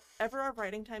aside whatever our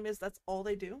writing time is, that's all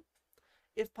they do.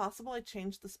 If possible, I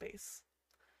change the space.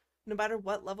 No matter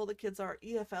what level the kids are,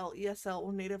 EFL, ESL,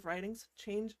 or native writers,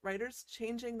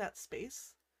 changing that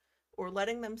space, or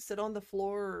letting them sit on the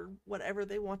floor, or whatever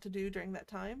they want to do during that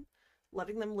time,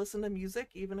 letting them listen to music,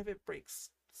 even if it breaks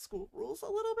school rules a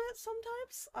little bit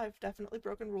sometimes. I've definitely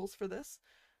broken rules for this.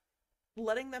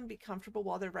 Letting them be comfortable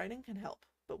while they're writing can help.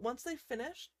 But once they've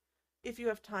finished, if you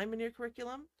have time in your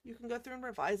curriculum, you can go through and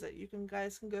revise it. You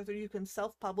can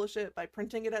self-publish it by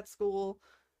printing it at school,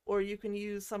 or you can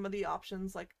use some of the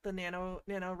options like the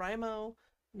NaNoWriMo,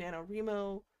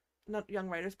 NaNoWriMo, Young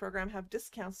Writers Program have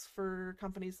discounts for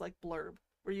companies like Blurb,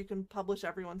 where you can publish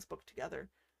everyone's book together.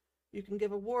 You can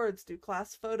give awards, do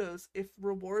class photos. If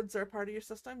rewards are part of your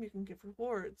system, you can give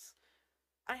rewards.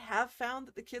 I have found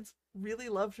that the kids really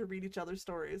love to read each other's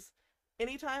stories.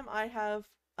 Anytime I have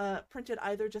printed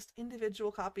either just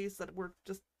individual copies that were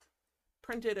just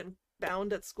printed and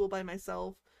bound at school by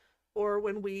myself, or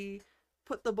when we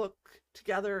put the book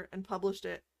together and published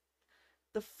it,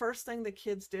 the first thing the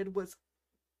kids did was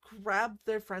grab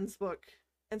their friend's book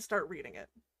and start reading it.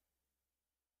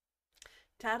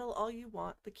 Tattle all you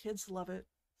want, the kids love it.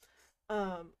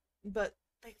 But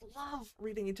they love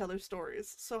reading each other's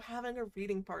stories, so having a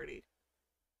reading party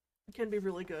can be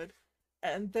really good.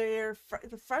 and the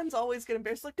friends always get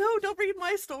embarrassed, like, no, don't read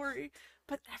my story.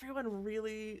 But everyone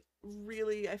really,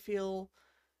 really, I feel,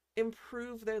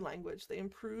 improve their language. They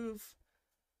improve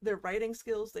their writing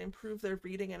skills, they improve their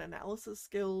reading and analysis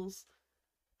skills,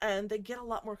 and they get a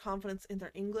lot more confidence in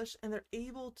their English, and they're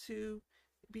able to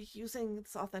be using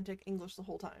this authentic English the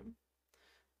whole time.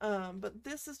 But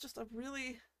this is just a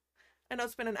really, I know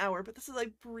it's been an hour, but this is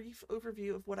a brief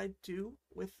overview of what I do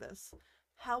with this,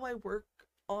 how I work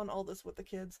on all this with the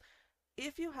kids.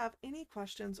 If you have any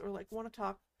questions or like want to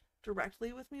talk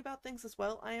directly with me about things as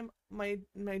well, my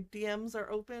DMs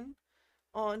are open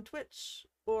on Twitch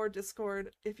or Discord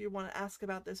if you want to ask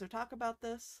about this or talk about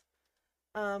this.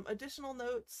 Additional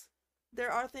notes,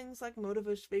 there are things like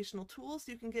motivational tools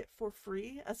you can get for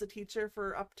free as a teacher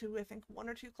for up to, I think, 1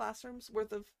 or 2 classrooms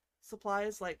worth of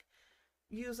supplies, like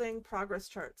using progress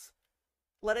charts.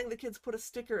 Letting the kids put a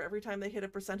sticker every time they hit a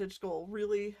percentage goal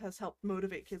really has helped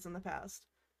motivate kids in the past.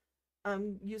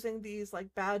 Using these like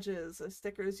badges,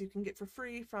 stickers you can get for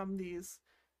free from these,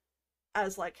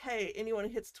 as like, hey, anyone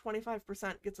who hits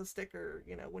 25% gets a sticker.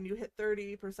 You know, when you hit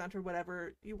 30% or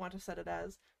whatever you want to set it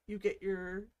as, you get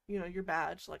your, you know, your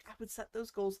badge. Like, I would set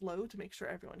those goals low to make sure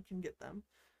everyone can get them,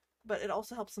 but it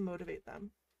also helps them motivate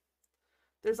them.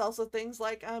 There's also things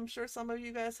like, I'm sure some of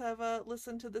you guys have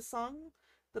listened to this song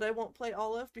that I won't play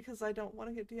all of because I don't want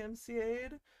to get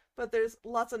DMCA'd, but there's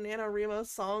lots of NaNoWriMo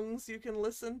songs you can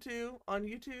listen to on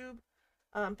YouTube.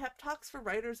 Pep Talks for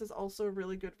Writers is also a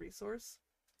really good resource.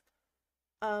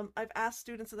 I've asked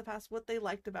students in the past what they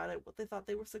liked about it, what they thought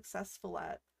they were successful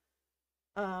at.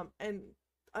 And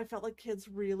I felt like kids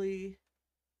really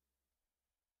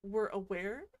were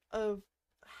aware of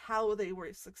how they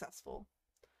were successful.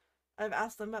 I've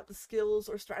asked them about the skills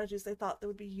or strategies they thought that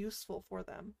would be useful for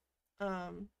them.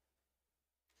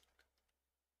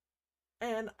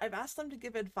 And I've asked them to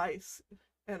give advice,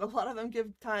 and a lot of them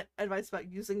give advice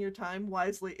about using your time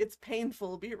wisely. It's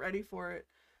painful, be ready for it.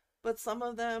 But some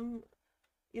of them,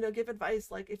 you know, give advice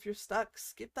like, if you're stuck,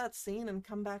 skip that scene and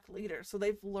come back later. So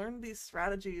they've learned these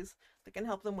strategies that can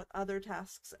help them with other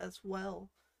tasks as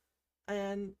well,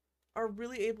 and are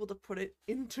really able to put it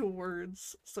into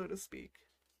words, so to speak.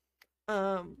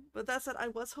 But that said, I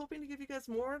was hoping to give you guys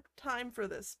more time for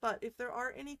this, but if there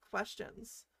are any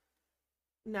questions,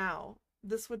 now,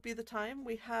 this would be the time.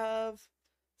 We have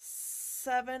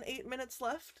 7-8 minutes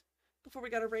left before we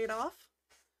gotta raid off.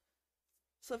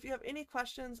 So if you have any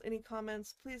questions, any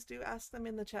comments, please do ask them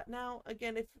in the chat now.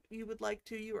 Again, if you would like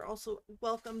to, you are also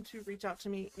welcome to reach out to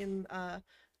me in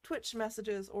Twitch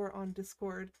messages or on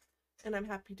Discord, and I'm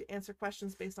happy to answer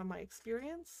questions based on my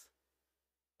experience.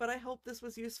 But I hope this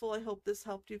was useful. I hope this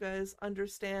helped you guys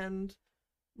understand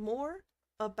more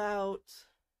about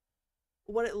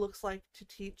what it looks like to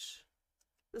teach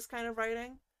this kind of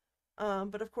writing.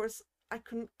 But of course, I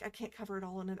can't cover it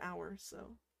all in an hour,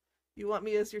 so you want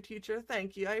me as your teacher?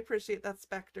 Thank you. I appreciate that,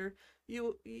 Spectre.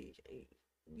 You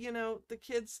know, the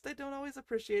kids, they don't always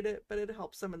appreciate it, but it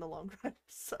helps them in the long run.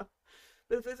 So,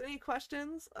 but if there's any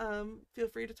questions, feel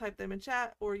free to type them in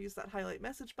chat or use that highlight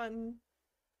message button.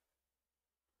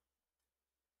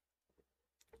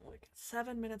 Like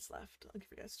 7 minutes left. I'll give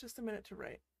you guys just a minute to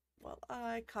write while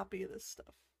I copy this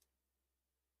stuff.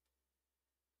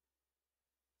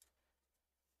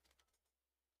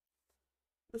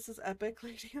 This is epic,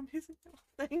 Lady Amazing.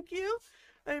 Thank you.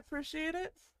 I appreciate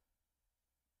it.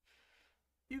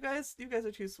 You guys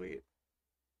are too sweet.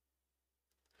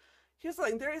 Here's the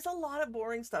thing, there is a lot of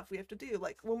boring stuff we have to do.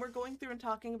 Like when we're going through and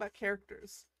talking about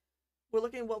characters, we're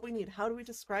looking at what we need. How do we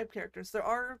describe characters? There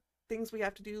are things we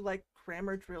have to do, like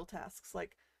grammar drill tasks.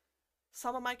 Like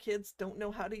some of my kids don't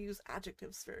know how to use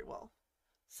adjectives very well.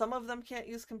 Some of them can't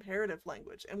use comparative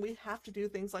language, and we have to do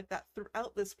things like that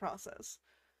throughout this process.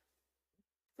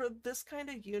 For this kind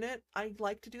of unit, I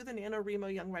like to do the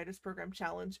NaNoWriMo Young Writers Program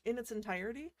Challenge in its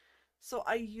entirety. So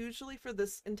I usually, for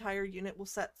this entire unit, will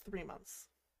set 3 months.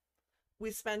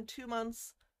 We spend 2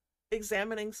 months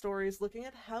examining stories, looking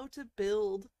at how to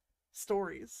build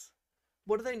stories.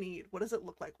 What do they need? What does it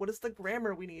look like? What is the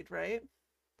grammar we need, right?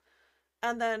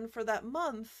 And then for that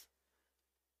month,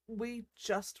 we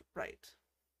just write.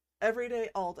 Every day,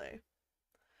 all day.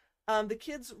 The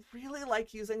kids really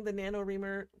like using the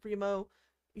NaNoWriMo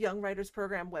Young Writers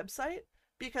Program website,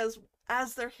 because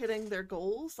as they're hitting their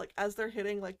goals, like as they're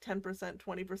hitting like 10%,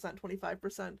 20%,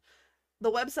 25%,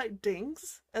 the website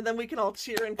dings, and then we can all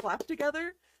cheer and clap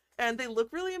together. And they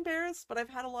look really embarrassed, but I've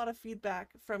had a lot of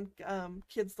feedback from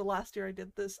kids the last year I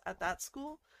did this at that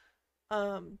school,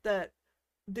 that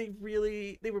they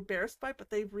were embarrassed by it, but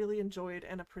they really enjoyed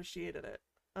and appreciated it.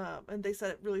 And they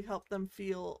said it really helped them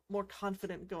feel more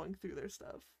confident going through their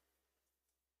stuff.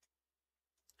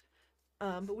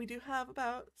 But we do have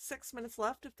about 6 minutes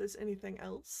left if there's anything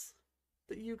else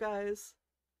that you guys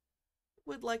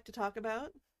would like to talk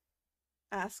about,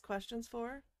 ask questions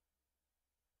for.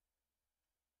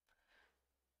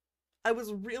 I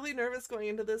was really nervous going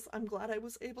into this. I'm glad I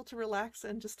was able to relax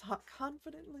and just talk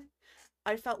confidently.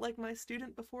 I felt like my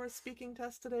student before a speaking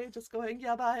test today, just going,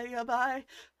 yabai, yabai,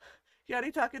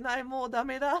 yaritakenai mo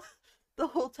dame da, the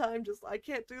whole time, just, I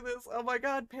can't do this, oh my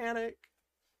god, panic.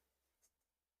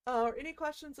 Any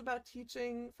questions about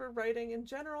teaching for writing in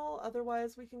general?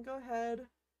 Otherwise, we can go ahead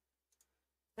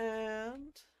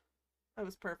and... That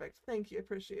was perfect. Thank you,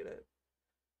 appreciate it.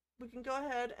 We can go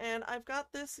ahead, and I've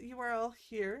got this URL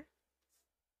here,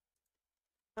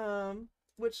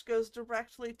 which goes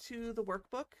directly to the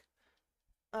workbook.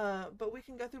 But we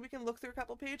can go through, we can look through a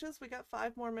couple pages. We got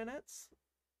 5 more minutes.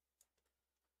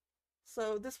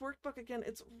 So this workbook, again,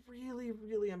 it's really,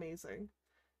 really amazing.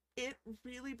 It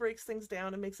really breaks things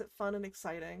down and makes it fun and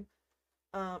exciting.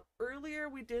 Earlier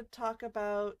we did talk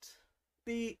about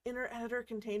the inner editor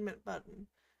containment button.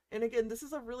 And again, this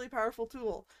is a really powerful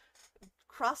tool.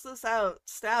 Cross this out,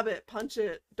 stab it, punch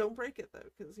it. Don't break it though,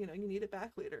 because you need it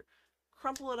back later.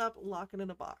 Crumple it up, lock it in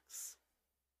a box.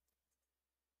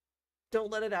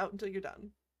 Don't let it out until you're done.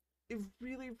 It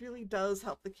really, really does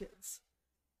help the kids.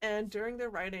 And during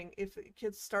their writing, if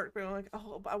kids start going like,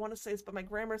 oh, I want to say this, but my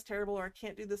grammar is terrible, or I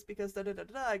can't do this because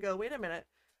da-da-da-da, I go, wait a minute.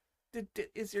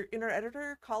 Is your inner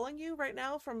editor calling you right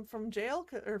now from jail,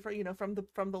 or from the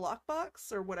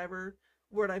lockbox, or whatever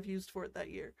word I've used for it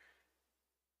that year?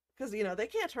 Because they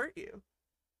can't hurt you.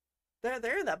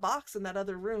 They're in that box in that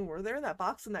other room, or they're in that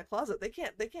box in that closet. They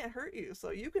can't hurt you.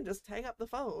 So you can just hang up the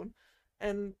phone,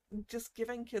 and just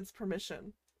giving kids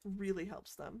permission really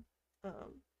helps them.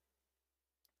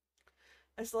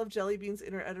 I still have Jelly Bean's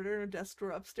inner editor in a desk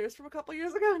drawer upstairs from a couple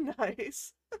years ago.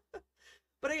 Nice.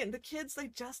 But again, the kids,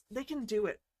 they can do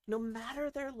it. No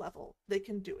matter their level, they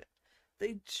can do it.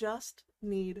 They just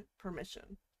need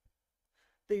permission.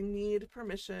 They need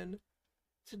permission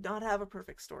to not have a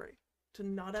perfect story, to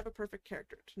not have a perfect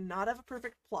character, to not have a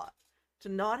perfect plot, to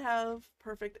not have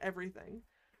perfect everything,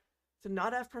 to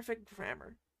not have perfect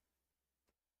grammar.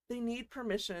 They need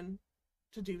permission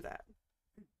to do that.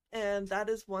 And that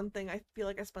is one thing I feel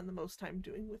like I spend the most time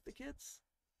doing with the kids.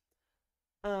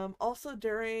 Also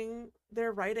during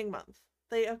their writing month,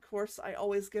 of course, I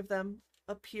always give them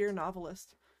a peer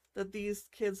novelist, that these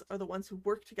kids are the ones who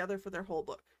work together for their whole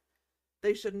book.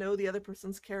 They should know the other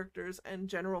person's characters and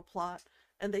general plot,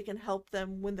 and they can help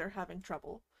them when they're having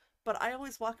trouble. But I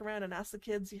always walk around and ask the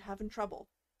kids, you having trouble?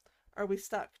 Are we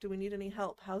stuck? Do we need any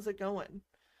help? How's it going?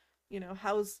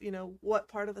 What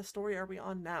part of the story are we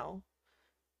on now?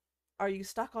 Are you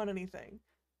stuck on anything?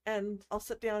 And I'll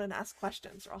sit down and ask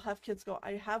questions, or I'll have kids go,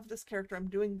 I have this character, I'm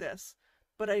doing this,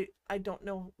 but I don't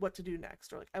know what to do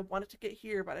next. Or like, I want it to get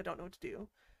here, but I don't know what to do.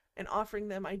 And offering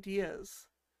them ideas,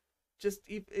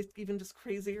 even just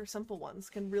crazy or simple ones,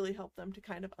 can really help them to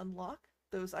kind of unlock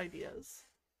those ideas.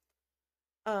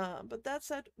 But that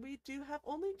said, we do have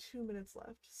only 2 minutes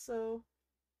left. So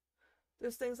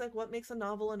there's things like what makes a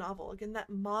novel a novel. Again, that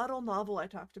model novel I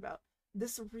talked about.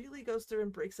 This really goes through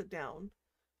and breaks it down.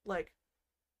 Like,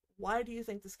 why do you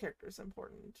think this character is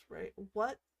important, right?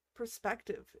 What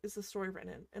perspective is the story written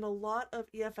in? And a lot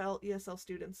of EFL, ESL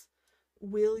students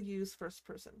will use first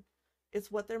person.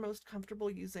 It's what they're most comfortable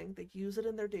using. They use it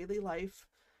in their daily life.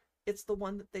 It's the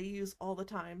one that they use all the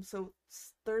time. So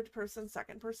third person,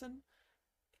 second person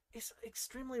is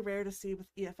extremely rare to see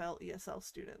with EFL, ESL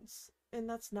students. And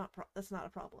that's not a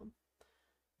problem.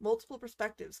 Multiple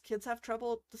perspectives. Kids have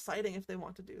trouble deciding if they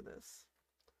want to do this.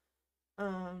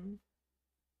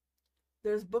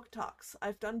 There's book talks.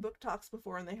 I've done book talks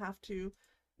before, and they have to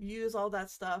use all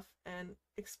that stuff and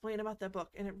explain about that book,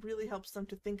 and it really helps them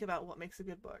to think about what makes a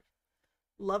good book.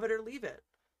 Love it or leave it.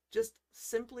 Just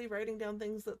simply writing down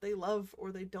things that they love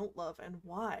or they don't love and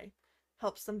why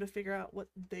helps them to figure out what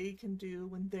they can do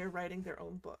when they're writing their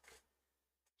own book.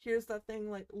 Here's that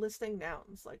thing like listing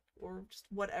nouns, or just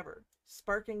whatever,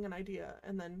 sparking an idea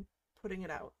and then putting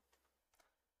it out.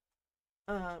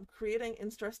 Creating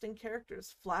interesting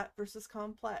characters, flat versus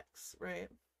complex, right?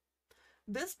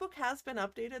 This book has been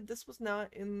updated. This was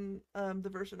not in the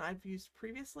version I've used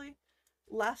previously.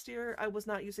 Last year, I was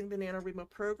not using the NaNoWriMo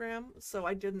program, so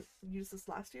I didn't use this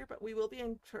last year, but we will be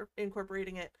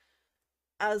incorporating it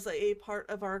as a part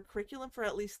of our curriculum for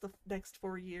at least the next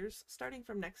 4 years, starting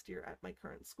from next year at my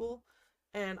current school.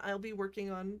 And I'll be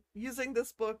working on using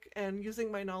this book and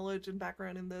using my knowledge and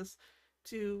background in this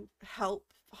to help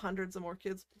hundreds of more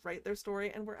kids write their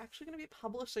story. And we're actually going to be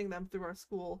publishing them through our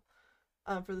school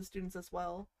for the students as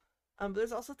well. But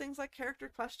there's also things like character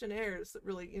questionnaires that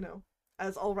really,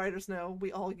 as all writers know,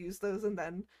 we all use those and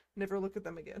then never look at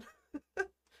them again.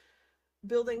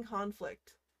 Building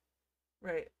conflict,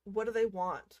 right? What do they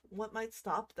want? What might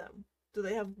stop them? Do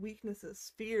they have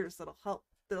weaknesses, fears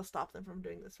that'll stop them from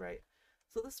doing this, right?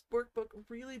 So this workbook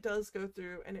really does go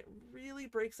through, and it really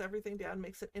breaks everything down,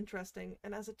 makes it interesting.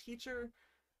 And as a teacher,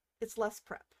 it's less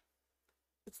prep.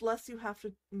 It's less you have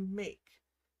to make,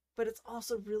 but it's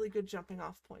also really good jumping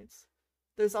off points.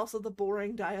 There's also the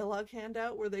boring dialogue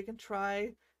handout where they can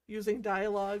try using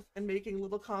dialogue and making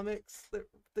little comics that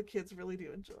the kids really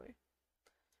do enjoy.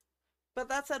 But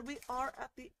that said, we are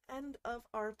at the end of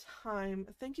our time.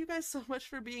 Thank you guys so much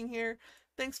for being here.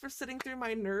 Thanks for sitting through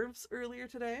my nerves earlier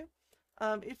today.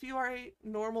 If you are a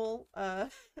normal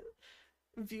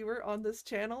viewer on this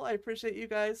channel, I appreciate you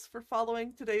guys for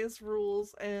following today's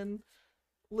rules and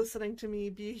listening to me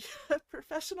be a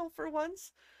professional for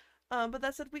once. But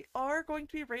that said, we are going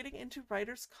to be raiding into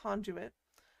Writer's Conduit.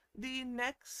 The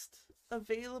next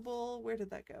available... Where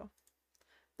did that go?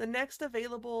 The next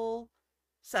available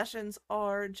sessions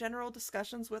are general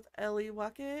discussions with Ellie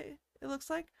Wake, it looks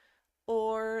like,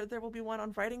 or there will be one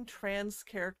on writing trans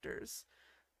characters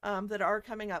that are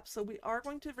coming up. So we are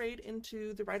going to raid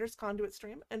into the Writer's Conduit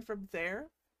stream, and from there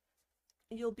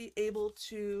you'll be able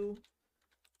to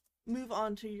move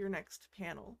on to your next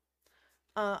panel.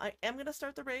 I am going to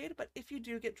start the raid, but if you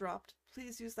do get dropped,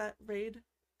 please use that raid,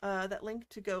 that link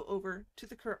to go over to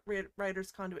the current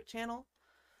Writer's Conduit channel.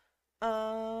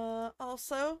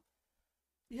 Also,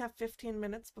 you have 15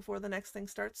 minutes before the next thing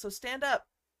starts, so stand up,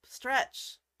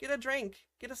 stretch, get a drink,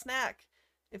 get a snack.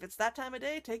 If it's that time of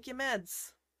day, take your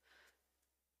meds.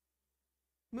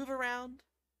 Move around,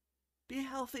 be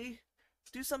healthy,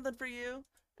 do something for you,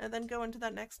 and then go into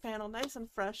that next panel nice and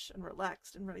fresh and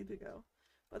relaxed and ready to go.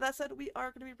 But that said, we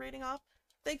are going to be raiding off.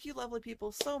 Thank you, lovely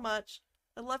people, so much.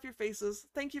 I love your faces.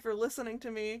 Thank you for listening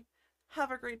to me.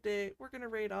 Have a great day. We're going to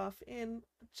raid off in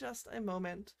just a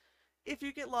moment. If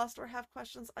you get lost or have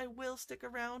questions, I will stick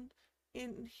around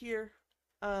in here.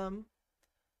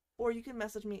 Or you can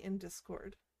message me in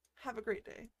Discord. Have a great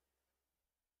day.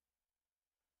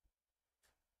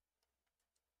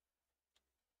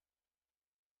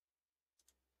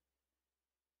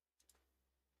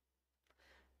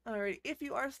 Alright, if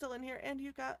you are still in here and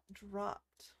you got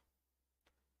dropped.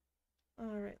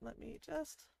 Alright, let me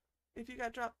just... If you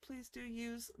got dropped, please do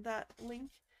use that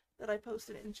link that I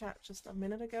posted in chat just a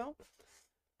minute ago.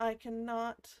 I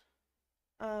cannot...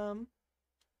 Hold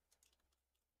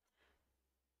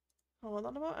on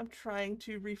a moment. I'm trying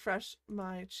to refresh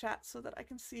my chat so that I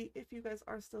can see if you guys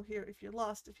are still here. If you're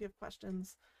lost, if you have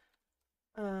questions,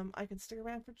 I can stick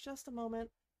around for just a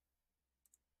moment.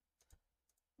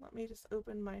 Let me just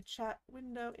open my chat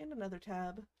window in another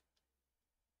tab.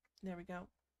 There we go.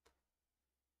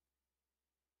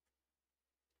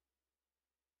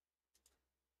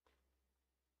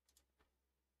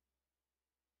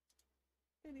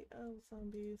 Video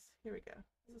zombies. Here we go.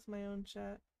 This is my own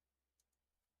chat.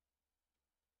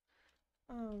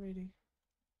 Alrighty.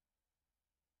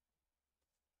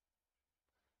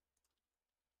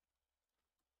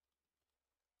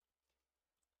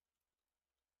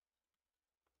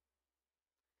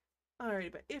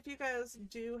 Alright, but if you guys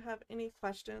do have any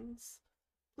questions,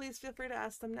 please feel free to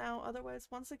ask them now. Otherwise,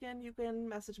 once again, you can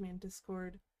message me in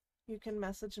Discord. You can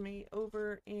message me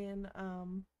over in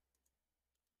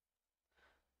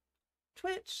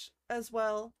Twitch as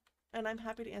well, and I'm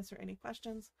happy to answer any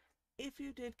questions. If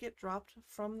you did get dropped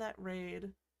from that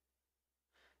raid,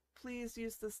 please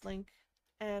use this link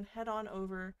and head on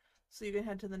over so you can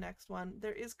head to the next one.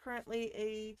 There is currently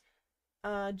a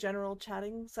general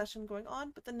chatting session going on,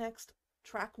 but the next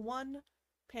track 1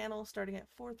 panel starting at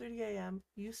 4:30 a.m.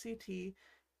 UCT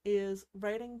is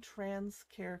writing trans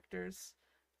characters,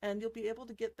 and you'll be able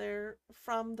to get there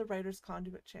from the Writer's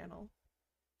Conduit channel.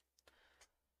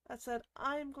 That said,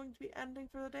 I'm going to be ending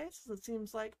for the day since it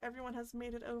seems like everyone has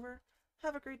made it over.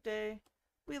 Have a great day.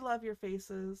 We love your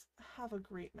faces. Have a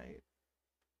great night.